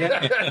quotient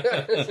again.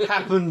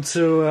 Happened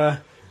to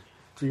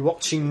be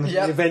watching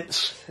the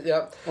events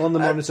on the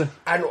monitor.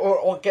 And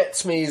what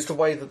gets me is the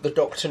way that the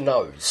Doctor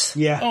knows.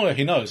 Yeah. Oh, yeah,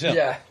 he knows, yeah.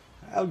 Yeah.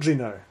 How does he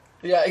know?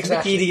 Yeah,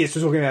 exactly. The idiots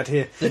we're talking about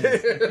here.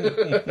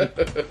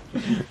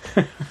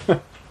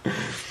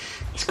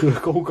 It's could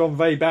have all gone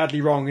very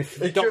badly wrong if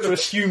the Doctor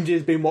assumed he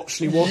had been watched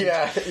and he wasn't.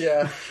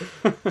 Yeah.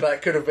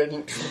 That could have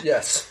been...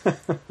 Yes.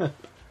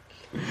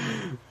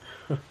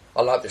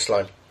 I like this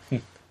line.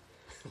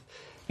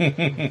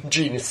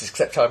 Genius,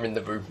 except I'm in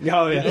the room.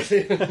 Oh, yeah.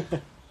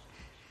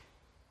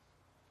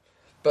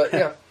 But,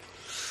 yeah.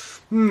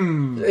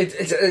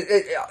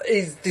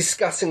 It's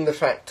discussing the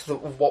fact that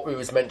what we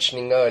was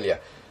mentioning earlier.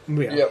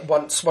 Yeah.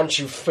 Once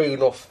you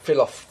fill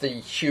off the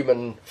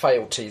human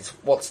frailties,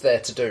 what's there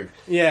to do?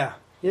 Yeah.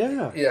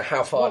 Yeah,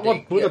 how far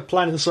what would the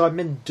Planet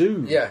Cybermen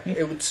do? Yeah,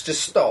 it would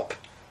just stop.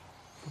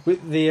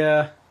 With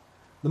the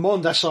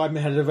Mondas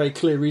Cybermen had a very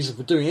clear reason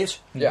for doing it.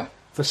 Yeah.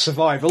 For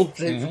survival.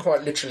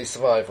 Quite literally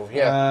survival,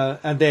 yeah.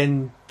 And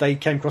then they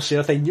came across the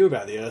Earth, they knew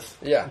about the Earth.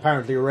 Yeah.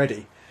 Apparently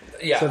already.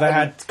 Yeah. So they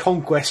had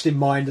conquest in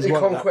mind as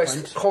well.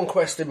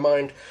 Conquest in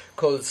mind,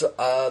 because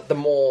the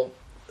more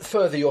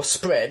further you're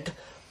spread,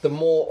 the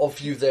more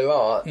of you there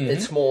are,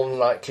 it's more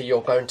likely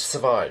you're going to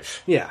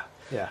survive. Yeah.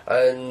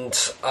 And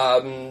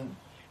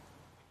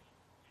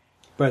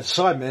but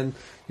Cybermen,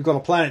 you've got a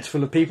planet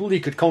full of people,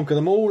 you could conquer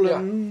them all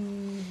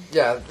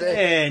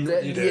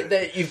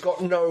you've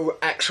got no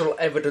actual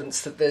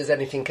evidence that there's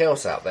anything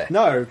else out there.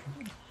 No.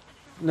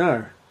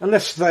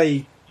 Unless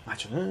they, I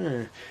don't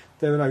know,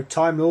 there were no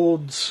Time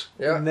Lords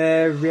in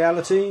their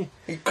reality.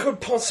 You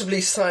could possibly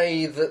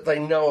say that they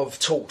know of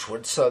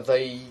Torchwood, so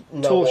they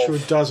know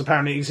Torchwood does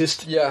apparently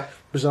exist. Yeah.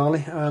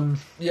 Bizarrely.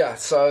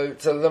 So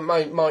there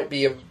might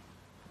be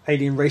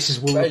alien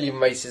races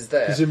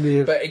there.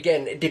 Presumably but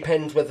again, it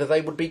depends whether they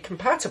would be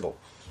compatible.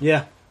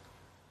 Yeah.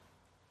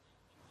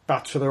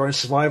 But for their own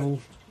survival,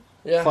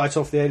 fight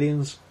off the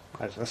aliens,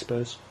 I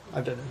suppose.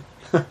 I don't know.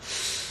 A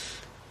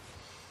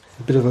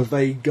bit of a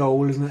vague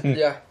goal, isn't it?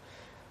 Yeah.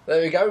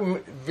 There we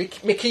go.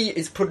 Mickey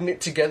is putting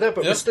it together,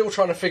 but we're still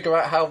trying to figure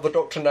out how the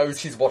Doctor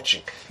knows he's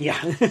watching. Yeah.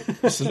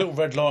 It's a little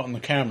red light on the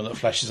camera that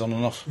flashes on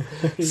and off.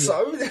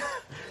 So...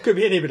 Could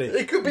be anybody.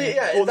 It could be,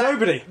 or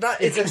nobody.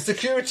 That is a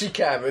security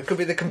camera. It could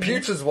be the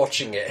computers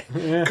watching it.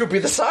 It could be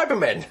the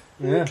Cybermen.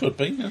 Yeah. Could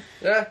be,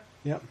 Yeah.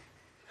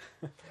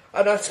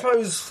 And I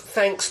suppose,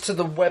 thanks to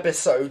the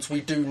webisodes, we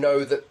do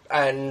know that,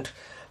 and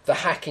the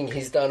hacking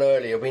he's done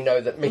earlier, we know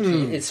that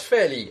Mickey is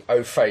fairly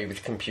au fait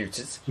with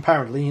computers.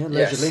 Apparently,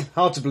 allegedly. Yes.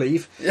 Hard to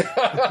believe.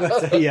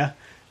 But,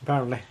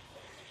 apparently.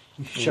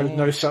 He showed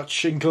no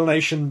such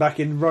inclination back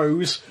in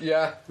Rose.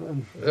 Yeah.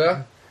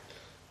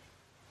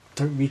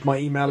 Don't read my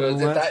email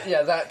and all that.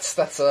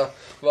 That's a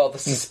rather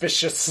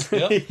suspicious.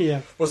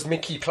 Was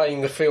Mickey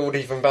playing the field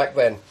even back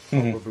then?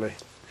 Probably.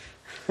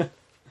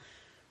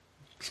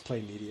 He's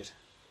plain idiot.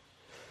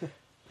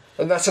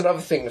 And that's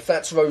another thing. If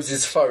that's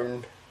Rose's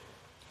phone,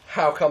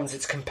 how comes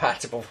it's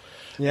compatible?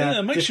 Yeah,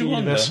 it makes you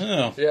wonder.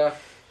 Yeah.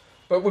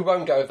 But we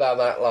won't go down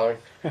that line.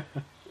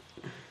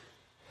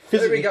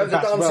 There we go, the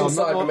dancing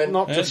Cybermen.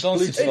 Not just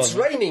it's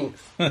raining.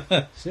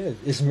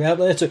 Isn't me out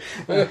there too?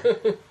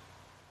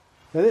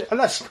 And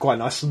that's quite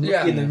nice. In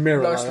the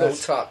mirror. Nice little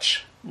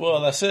touch.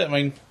 Well, that's it. I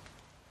mean,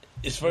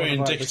 it's very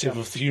indicative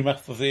of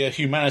the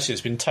humanity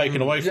that's been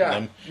taken away from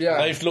them.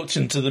 Yeah. They've looked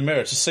into the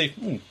mirror to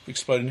see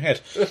exploding head.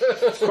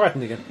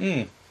 Frightening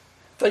again.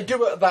 They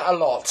do that a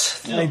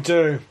lot. Yeah. They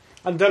do.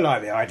 I don't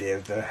like the idea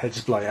of the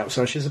heads blowing up,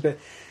 so she's a bit...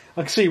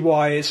 I can see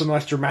why it's a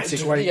nice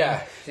dramatic way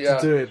to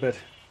do it, but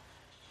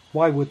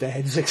why would their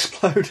heads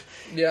explode?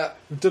 Yeah.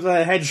 Do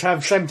their heads have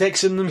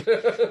Semtex in them?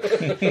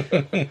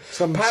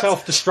 Some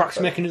self-destruct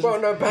mechanism?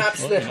 Well, no,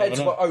 perhaps their heads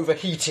were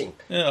overheating.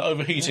 Yeah,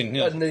 overheating,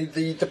 yeah. And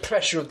the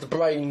pressure of the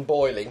brain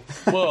boiling.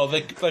 Well,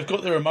 they've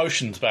got their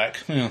emotions back.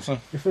 Yeah, so.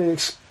 If an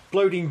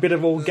exploding bit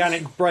of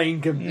organic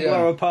brain can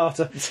blow apart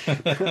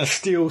a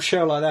steel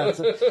shell like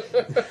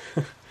that...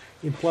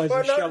 implies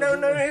no,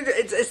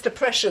 it's the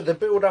pressure, the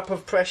build-up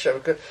of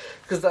pressure.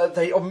 Because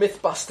on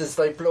Mythbusters,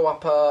 they blew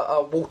up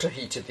a water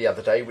heater the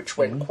other day, which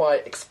went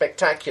quite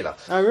spectacular.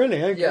 Oh,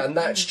 really? Okay. Yeah, and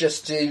that's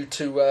just due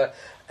to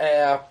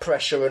air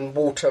pressure and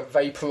water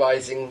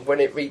vaporising when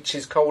it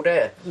reaches cold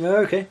air.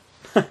 Okay.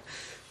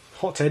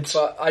 Hotheads.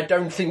 But I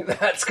don't think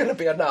that's going to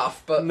be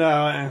enough. But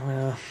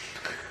no,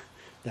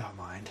 never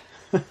mind.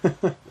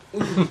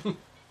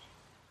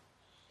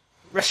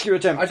 Rescue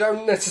attempt. I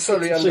don't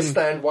necessarily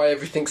understand why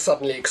everything's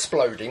suddenly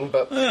exploding,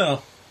 but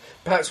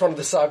perhaps one of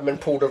the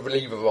Cybermen pulled a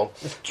lever wrong.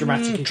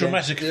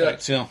 Dramatic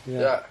effect, yeah.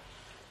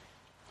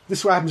 This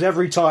is what happens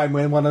every time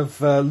when one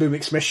of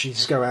Lumic's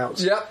machines go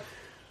out. Yeah.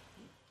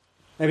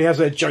 Maybe he has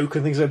a joke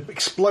and things are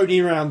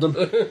exploding around them.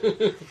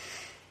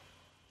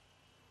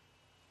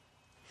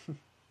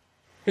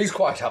 He's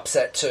quite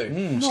upset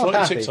too.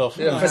 Slightly ticked off.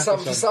 Yeah, for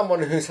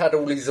someone who's had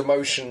all these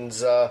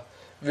emotions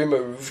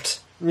removed.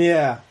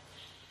 Yeah.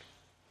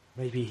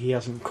 Maybe he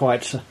hasn't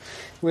quite...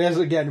 he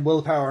hasn't, again,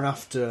 willpower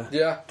enough to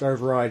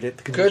override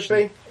it. Could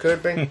be.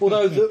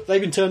 Although they've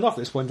been turned off at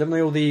this point, haven't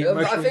they? All the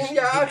I think,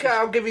 okay,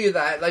 I'll give you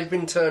that. They've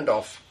been turned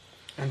off.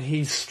 And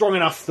he's strong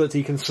enough that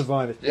he can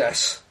survive it.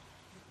 Yes.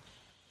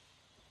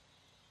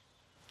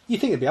 You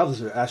think there'd be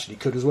others that actually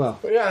could as well.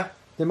 Yeah.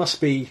 There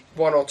must be...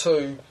 one or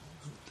two.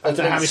 I don't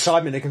know how many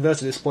Cybermen they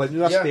converted at this point. There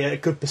must be a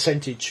good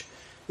percentage.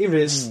 Even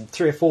if it's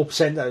 3 or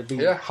 4%, that would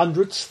be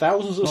hundreds,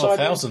 thousands of Cybermen.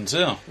 Thousands,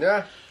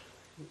 Yeah.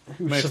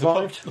 Who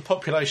survived? The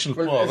population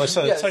of they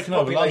say they've taken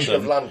over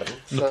London.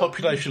 And the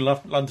population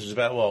of London is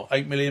about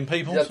 8 million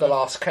people. Yeah, the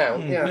last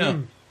count. Yeah, I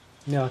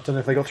don't know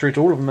if they got through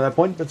to all of them at that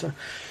point, but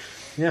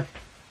yeah.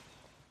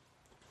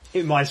 It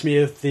reminds me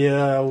of the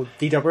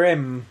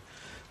DWM.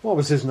 What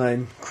was his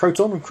name?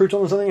 Croton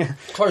or something.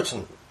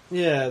 Croton.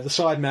 Yeah, the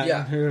Sideman.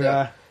 Yeah,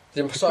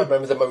 the Sideman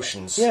with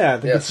emotions. Yeah,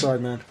 the good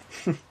Sideman.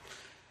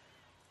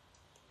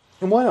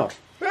 And why not?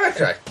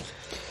 Okay.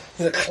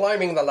 They're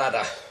climbing the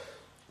ladder.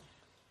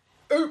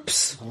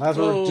 Oops!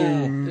 Ladder of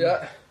Doom.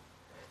 Yeah.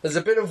 There's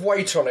a bit of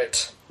weight on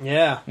it.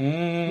 Yeah.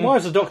 Why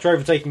is the Doctor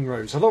overtaking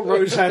Rose? I thought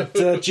Rose had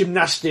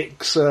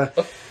gymnastics,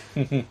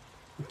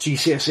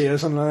 GCSE or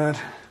something like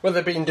that. Well,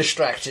 they're being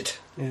distracted.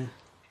 Yeah.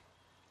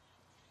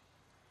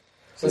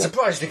 I'm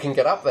surprised he can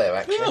get up there,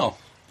 actually. Oh.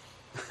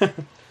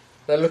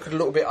 They look a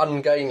little bit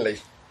ungainly.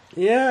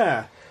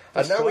 Yeah.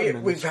 And now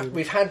we've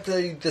had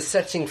the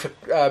setting for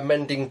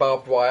mending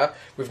barbed wire.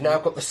 We've now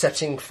got the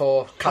setting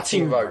for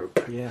cutting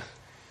rope. Yeah.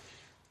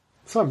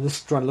 So I'm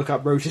just trying to look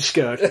up Rose's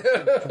skirt.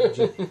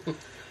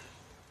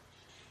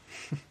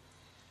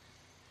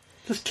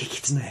 Just kick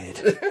it in the head.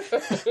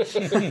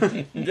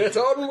 Get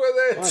on with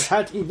it! I've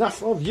had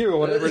enough of you, or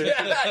whatever it is.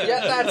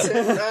 Yeah, that's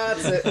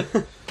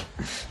it.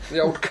 The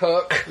old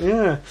Kirk.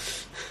 Yeah.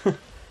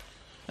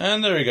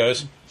 And there he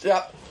goes.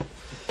 Yep.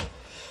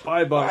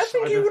 Bye-bye. I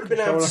think he would have been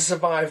able to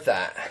survive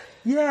that.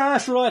 Yeah,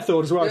 that's what I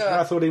thought as well.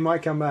 Yeah. I thought he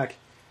might come back.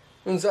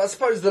 And so I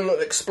suppose the little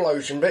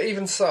explosion, but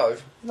even so...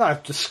 No,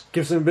 it just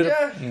gives him a bit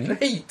of...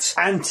 heat.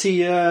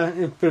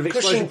 Bit of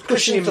explosion.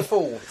 Pushing him to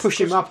fall.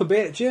 Push him up a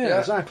bit, yeah.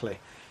 Exactly.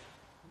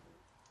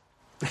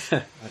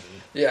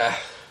 Yeah.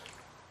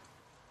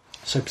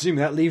 So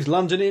presumably that leaves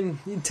London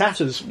in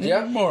tatters.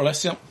 Yeah. More or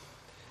less, yeah.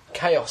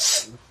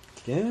 Chaos.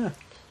 Yeah.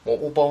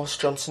 What will Boris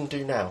Johnson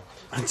do now?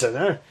 I don't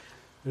know.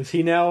 Is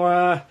he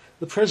now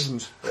the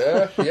president?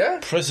 Yeah.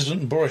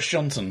 President Boris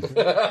Johnson.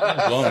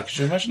 Blimey, could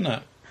you imagine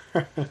that?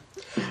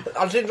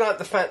 I did like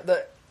the fact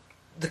that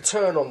the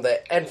turn on there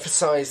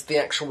emphasised the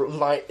actual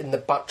light in the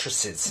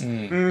buttresses,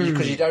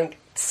 because you don't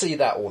see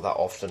that all that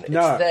often. It's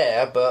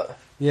there, but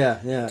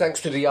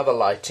thanks to the other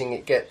lighting,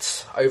 it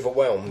gets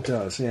overwhelmed. It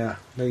does, yeah.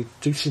 They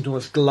do seem to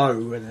almost glow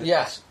when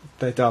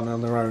they're done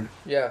on their own.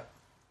 Yeah.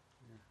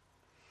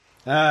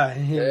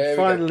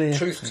 Finally,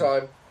 truth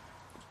time.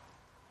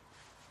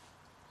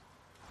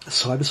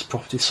 Cyber's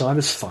property,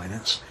 Cyber's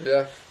finance.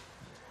 Yeah.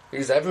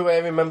 He's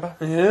everywhere, remember?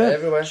 Yeah,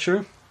 everywhere.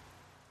 True.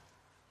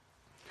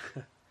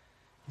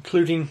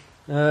 Including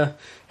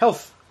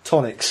health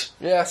tonics.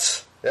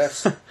 Yes,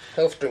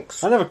 health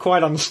drinks. I never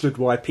quite understood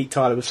why Pete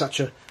Tyler was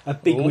such a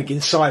big wig in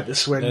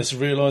Cybus when... There's a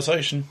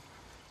realisation.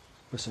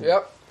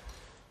 Yep.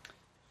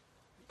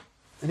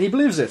 And he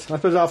believes it, I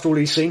suppose, after all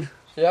he's seen.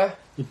 Yeah.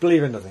 You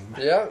believe in nothing.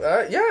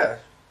 Yeah.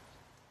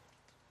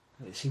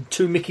 It's seen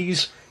 2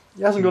 Mickeys.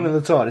 He hasn't gone in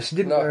the TARDIS. He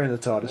didn't go in the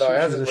TARDIS. No, he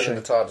hasn't gone in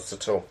the TARDIS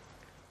at all.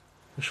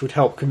 Which would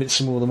help convince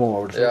him all the more,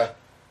 I would have Yeah. thought.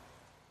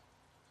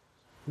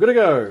 Gotta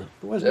go.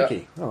 Where's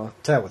Mickey? Oh,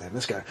 tail with him.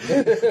 Let's go.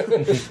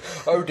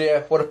 Oh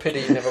dear, what a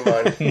pity. Never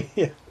mind.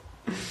 Yeah.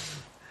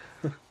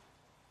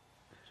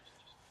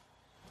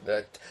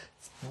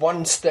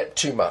 One step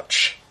too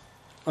much.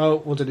 Oh,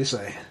 what did he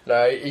say?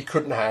 No, he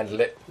couldn't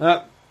handle it.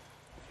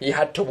 He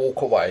had to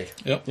walk away.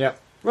 Yep.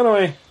 Run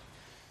away.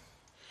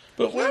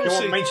 But we You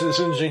want maintenance,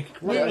 isn't she?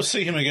 we will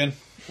see him again.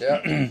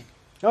 Yeah.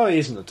 Oh, he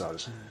is in the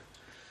TARDIS.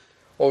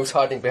 Or was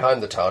hiding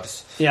behind the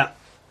TARDIS. Yeah.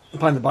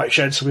 Behind the bike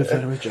sheds with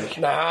Jake.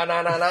 No.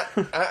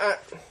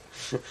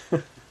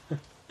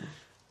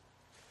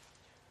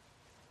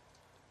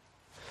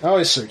 Oh,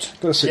 his suit.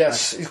 Got a suit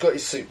Yes, back. he's got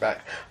his suit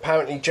back.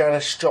 Apparently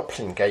Janis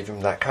Joplin gave him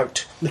that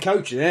coat. The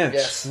coach, yes.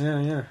 Yes.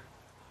 Yeah.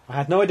 I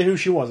had no idea who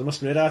she was, I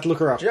must admit. I had to look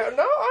her up. No,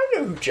 I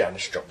know who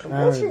Janis Joplin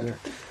was. dear.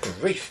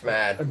 Grief,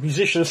 man. A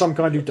musician of some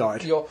kind who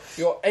died. Your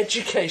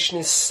education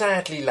is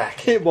sadly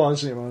lacking. It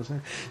was.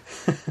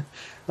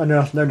 I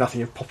know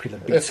nothing of popular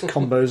beats,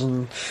 combos,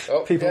 and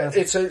people. Yeah,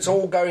 it's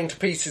all going to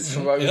pieces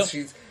for Rose. Yep.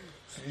 She's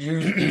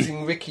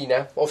using Ricky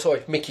now. Oh,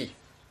 sorry, Mickey.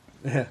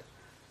 Yeah.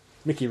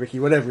 Mickey, Ricky,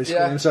 whatever he's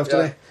calling himself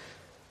today.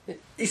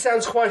 He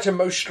sounds quite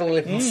emotional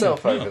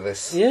himself over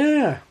this.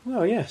 Yeah.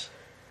 Well, yes.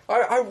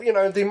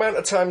 The amount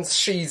of times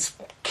she's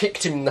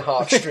kicked him in the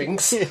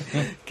heartstrings.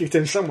 Kicked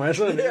him somewhere,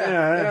 hasn't it?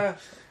 Yeah.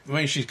 I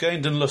mean, she's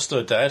gained and lost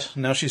her dad.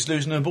 Now she's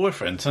losing her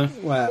boyfriend. Huh?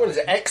 Well, What is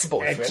it,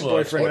 ex-boyfriend?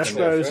 Ex-boyfriend, I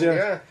suppose,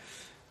 yeah.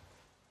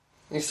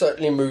 He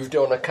certainly moved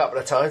on a couple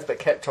of times, but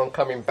kept on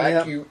coming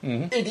back, Yeah. you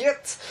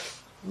idiot!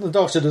 the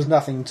Doctor does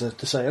nothing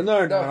to say. I'm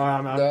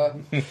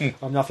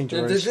nothing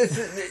to raise.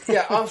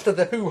 After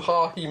the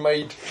hoo-ha he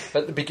made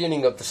at the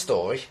beginning of the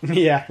story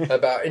Yeah.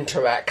 about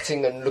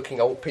interacting and looking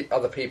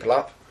other people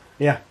up.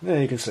 Yeah,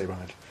 you can sleep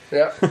behind.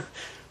 Yeah.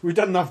 We've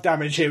done enough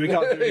damage here, we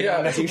can't do it Yeah,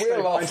 unless you stay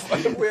we're behind.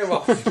 off. We're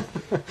off.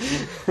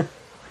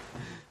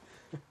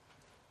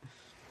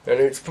 And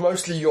it's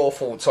mostly your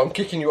fault, so I'm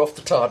kicking you off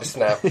the TARDIS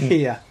now.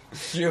 Yeah.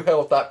 You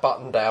held that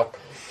button down.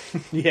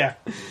 Yeah.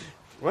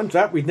 Once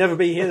that, we'd never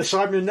be here. The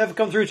Cybermen would never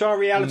come through to our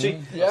reality.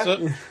 Yeah.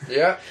 That's it.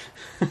 Yeah.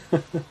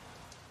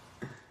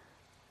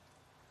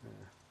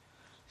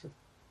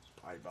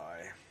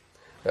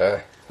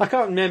 Bye-bye. I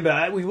can't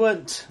remember. We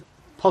weren't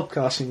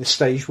podcasting this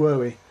stage, were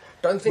we?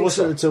 Don't It think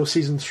wasn't so. until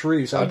season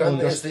 3. So I don't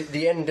think it's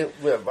the end.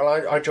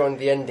 I joined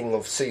the ending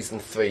of season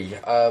 3,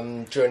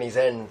 Journey's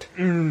End.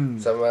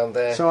 So around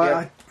there. So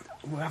I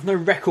have no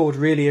record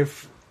really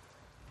of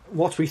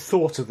what we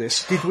thought of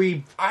this. Did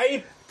we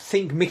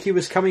think Mickey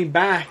was coming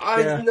back?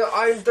 I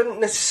don't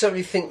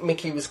necessarily think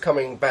Mickey was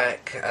coming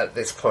back at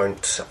this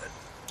point,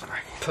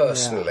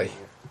 personally.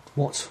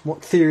 What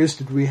theories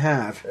did we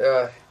have?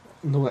 Yeah.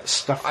 And all that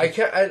stuff.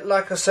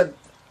 Like I said,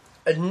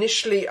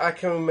 initially I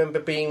can remember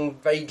being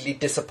vaguely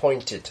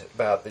disappointed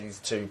about these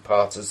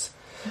two-parters.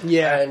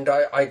 Yeah. And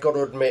I got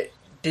to admit,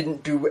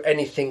 didn't do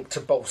anything to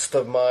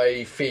bolster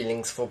my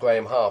feelings for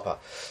Graham Harper.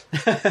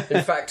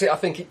 In fact, I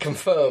think it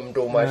confirmed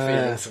all my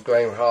feelings for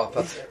Graham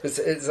Harper. It's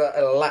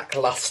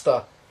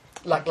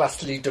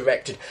lacklusterly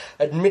directed.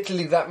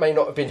 Admittedly, that may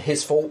not have been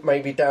his fault,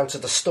 maybe down to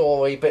the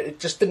story, but it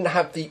just didn't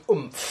have the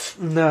oomph.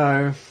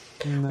 No.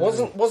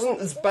 Wasn't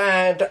as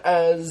bad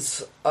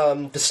as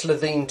the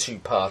Slitheen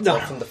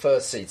two-parter from the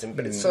first season,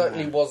 but it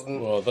certainly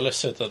wasn't. Well, the less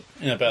said that,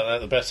 about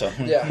that, the better.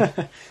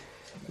 Yeah.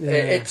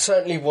 It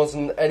certainly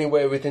wasn't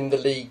anywhere within the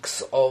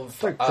leagues of.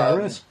 Don't cry,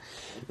 Rose.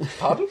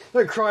 Pardon?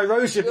 Don't cry,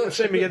 Rose. You've not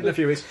seen me again in a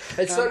few weeks.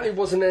 It certainly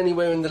wasn't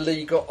anywhere in the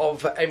league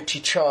of Empty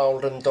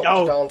Child and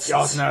Dr. Dances.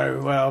 God,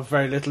 no. Well,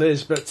 very little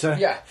is, but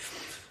Yeah.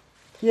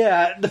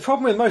 yeah. The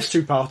problem with most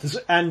two-parters,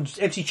 and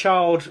Empty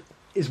Child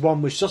is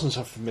one which doesn't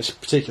suffer from this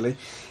particularly,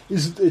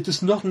 is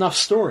there's not enough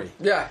story.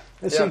 Yeah.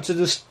 They seem to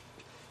just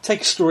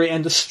take a story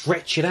and just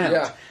stretch it out.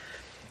 Yeah.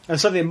 And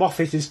something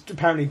Moffat is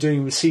apparently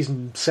doing with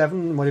season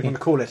 7, whatever you want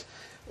to call it,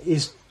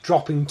 is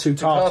dropping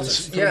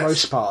two-parters for the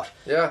most part.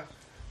 Yeah.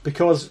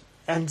 Because,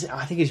 and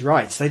I think he's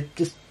right, they're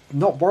just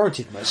not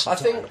warranted most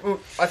of the time.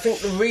 I think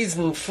the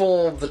reason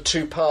for the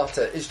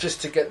two-parter is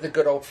just to get the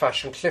good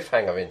old-fashioned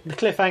cliffhanger in. The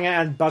cliffhanger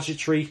and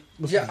budgetary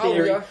was the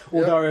theory,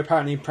 although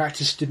apparently in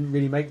practice didn't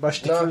really make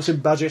much difference in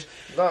budget.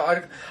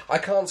 No, I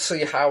can't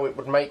see how it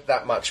would make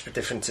that much of a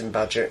difference in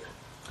budget.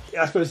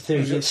 I suppose the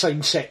theory is the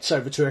same sets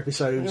over 2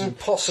 episodes, and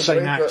possibly,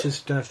 same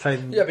actors don't have to pay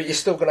them. Yeah, but you're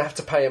still going to have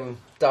to pay them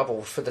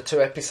double for the 2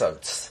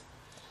 episodes.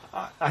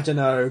 I don't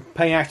know.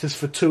 Paying actors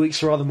for 2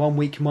 weeks rather than 1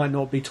 week might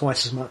not be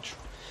twice as much.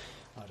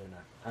 I don't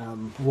know.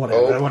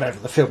 Whatever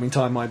the filming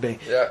time might be.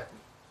 Yeah.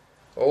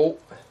 Oh.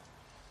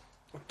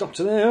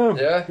 Doctor there.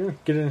 Yeah.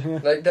 Get in here.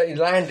 They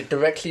landed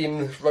directly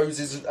in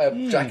Rose's,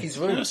 Jackie's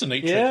room. That's a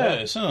neat trick,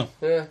 that is, huh?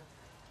 Yeah.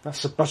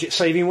 That's a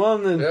budget-saving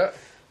one. And Yeah.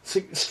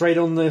 straight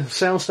on the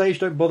soundstage.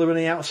 Don't bother with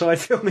any outside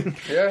filming.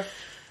 Yeah.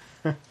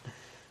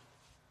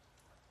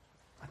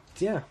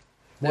 Yeah.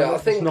 Yeah, I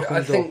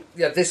think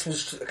this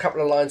was a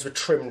couple of lines were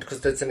trimmed because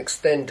there's an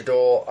extended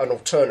or an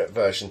alternate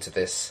version to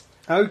this.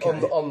 Okay.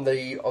 on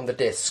the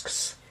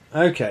discs.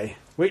 Okay.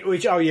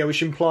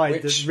 Which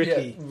implied that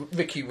Ricky... Yeah,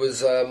 Ricky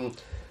was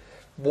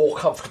wore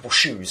comfortable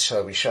shoes,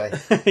 shall we say.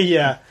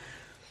 Yeah.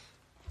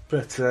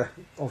 But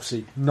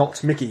obviously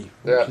not Mickey.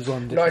 Yeah. Which is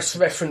one nice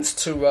reference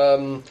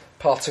to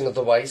Parting of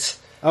the Ways.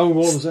 Oh,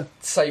 what was it?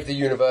 Save the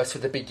Universe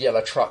with the big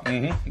yellow truck.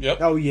 Mm-hmm. Yep.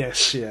 Oh,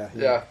 yes,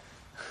 yeah.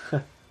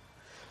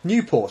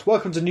 Newport.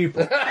 Welcome to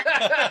Newport.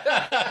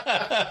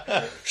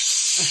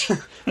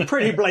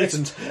 Pretty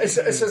blatant. It's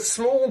a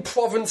small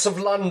province of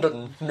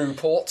London,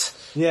 Newport.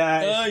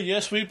 Yeah.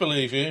 Yes, we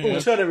believe you.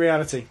 Alternate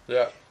reality.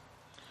 Yeah.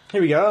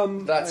 Here we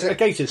go. That's it.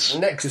 Gatus.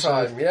 Next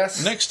time,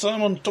 yes. Next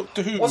time on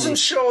Doctor Who. Wasn't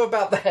sure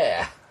about the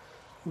hair.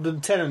 The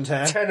Tennant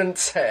hair.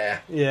 Tennant's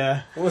hair.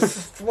 Yeah.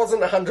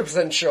 Wasn't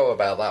 100% sure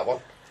about that one.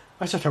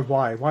 I don't know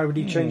why. Why would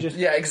he change it?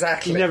 Yeah,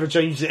 exactly. He never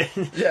changed it.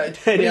 Yeah,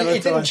 he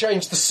didn't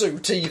change the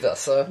suit either,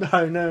 so...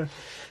 No.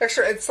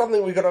 Actually, it's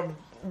something we've got to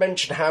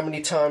mention how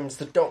many times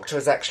the Doctor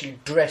has actually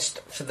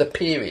dressed for the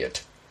period.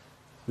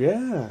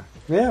 Yeah.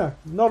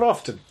 Not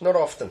often. Not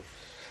often.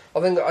 I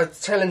think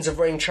Tellings of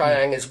Rain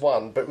Chiang is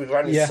one, but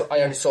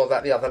I only saw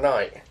that the other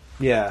night.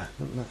 Yeah,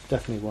 that's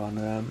definitely one.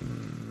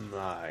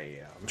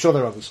 I'm sure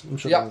there are others.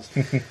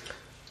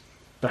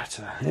 But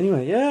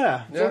anyway,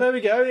 yeah. So there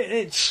we go.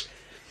 It's...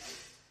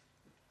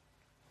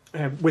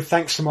 with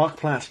thanks to Mark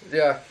Platt.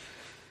 Yeah.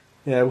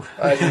 Yeah.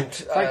 And,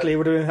 frankly, I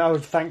would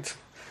have thanked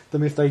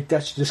them if they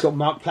actually just got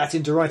Mark Platt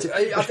in to write it.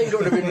 I think it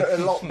would have been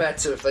a lot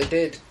better if they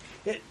did.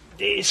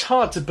 It's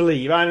hard to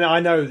believe. I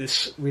know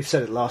this. We've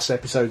said it last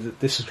episode that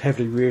this is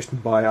heavily rewritten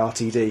by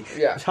RTD.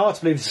 Yeah. It's hard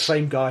to believe it's the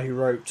same guy who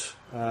wrote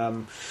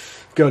Girl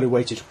Who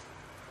Waited.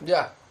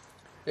 Yeah.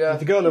 Yeah.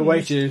 The Girl Who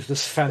Waited is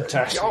just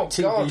fantastic.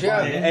 TV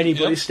by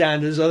anybody's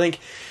standards, I think.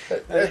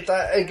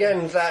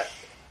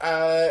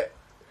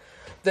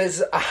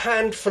 There's a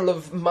handful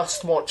of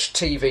must-watch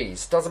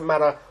TVs. Doesn't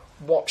matter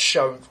what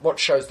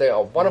shows they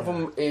are. One of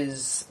them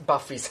is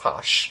Buffy's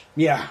Hush.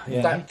 Yeah.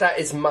 That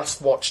is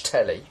must-watch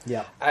telly.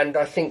 Yeah. And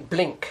I think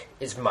Blink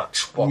is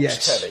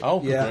much-watched telly.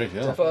 Oh,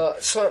 yeah.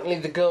 But certainly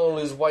The Girl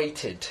Who's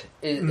Waited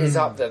is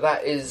up there.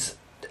 That is...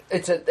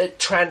 It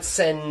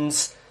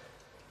transcends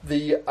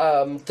the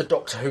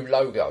Doctor Who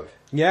logo.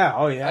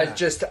 Yeah,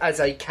 just as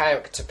a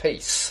character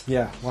piece.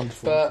 Yeah,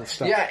 wonderful. But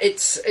stuff. yeah,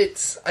 it's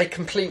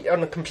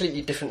on a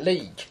completely different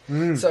league.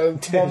 So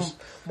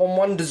one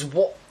wonders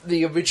what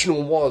the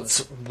original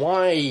was.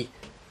 Why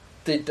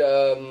did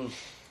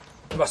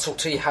Russell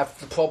T have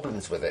the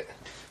problems with it?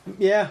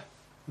 Yeah,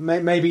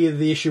 maybe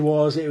the issue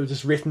was it was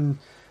just written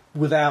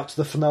without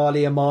the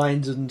finale in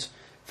mind, and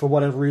for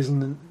whatever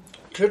reason.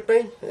 Could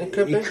be. It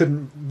could be. He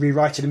couldn't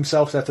rewrite it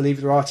himself, so had to leave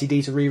it to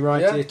RTD to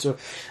rewrite it. Or,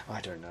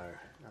 I don't know.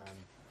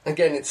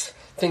 Again, it's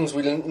things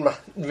we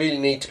really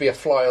need to be a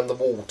fly on the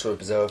wall to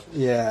observe.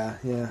 Yeah.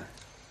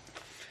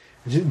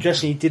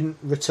 Interesting, he didn't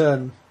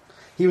return.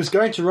 He was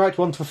going to write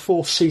one for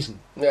fourth season,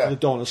 for the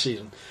Donna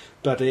season,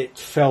 but it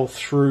fell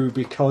through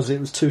because it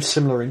was too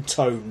similar in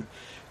tone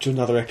to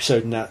another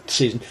episode in that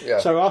season. Yeah.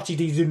 So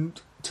RTD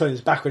didn't turn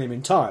his back on him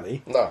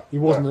entirely. No. He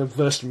wasn't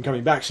averse to him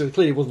coming back, so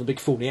clearly it wasn't a big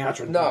falling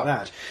out or anything like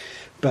that.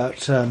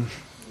 But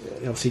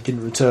obviously he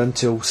didn't return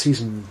till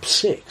season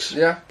 6.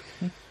 Yeah.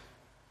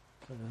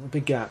 A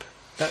big gap.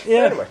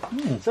 Anyway.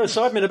 So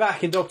Cybermen are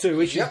back in Doctor Who,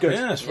 which is good.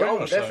 Yes,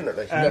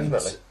 definitely.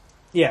 Definitely.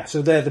 Yeah,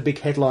 so they're the big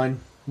headline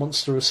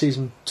monster of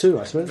season 2,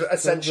 I suppose.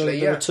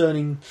 Essentially, the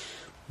returning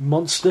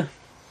monster.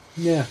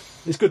 Yeah.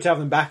 It's good to have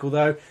them back,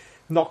 although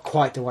not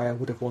quite the way I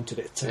would have wanted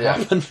it to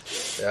happen.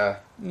 Yeah.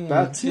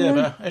 But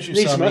as you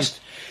say,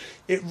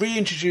 it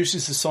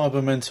reintroduces the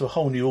Cybermen to a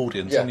whole new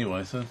audience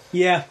anyway. So.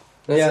 Yeah.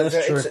 Yeah,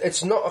 that's true.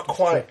 It's not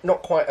quite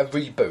a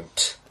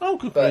reboot. Oh,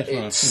 good. But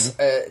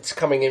it's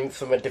coming in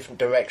from a different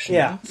direction.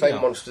 Yeah. Same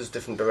monsters,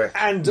 different direction.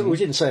 And we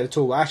didn't say it at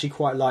all. I actually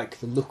quite like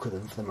the look of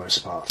them for the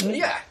most part.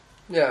 Yeah.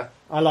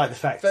 I like the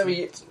fact.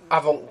 Very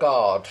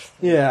avant-garde.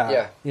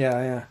 Yeah.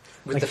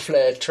 With the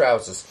flared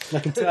trousers.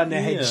 They can turn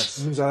their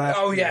heads. Things like that.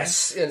 Oh,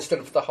 yes. Instead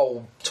of the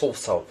whole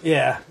torso.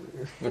 Yeah.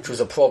 Which was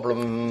a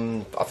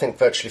problem, I think,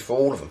 virtually for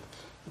all of them.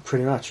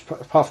 Pretty much,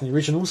 apart from the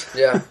originals.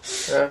 Yeah.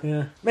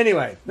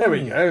 Anyway, there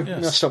we go.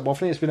 Yes. Stop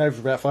waffling. It's been over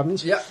for about 5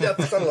 minutes. Yeah,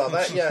 something like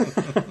that,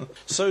 yeah.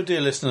 So,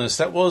 dear listeners,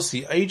 that was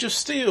The Age of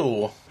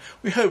Steel.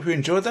 We hope you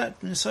enjoyed that,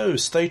 so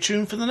stay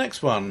tuned for the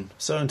next one.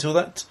 So until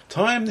that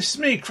time, this is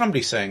me,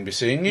 Crumbly, saying be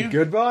seeing you.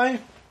 Goodbye.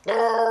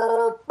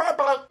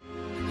 Bye-bye.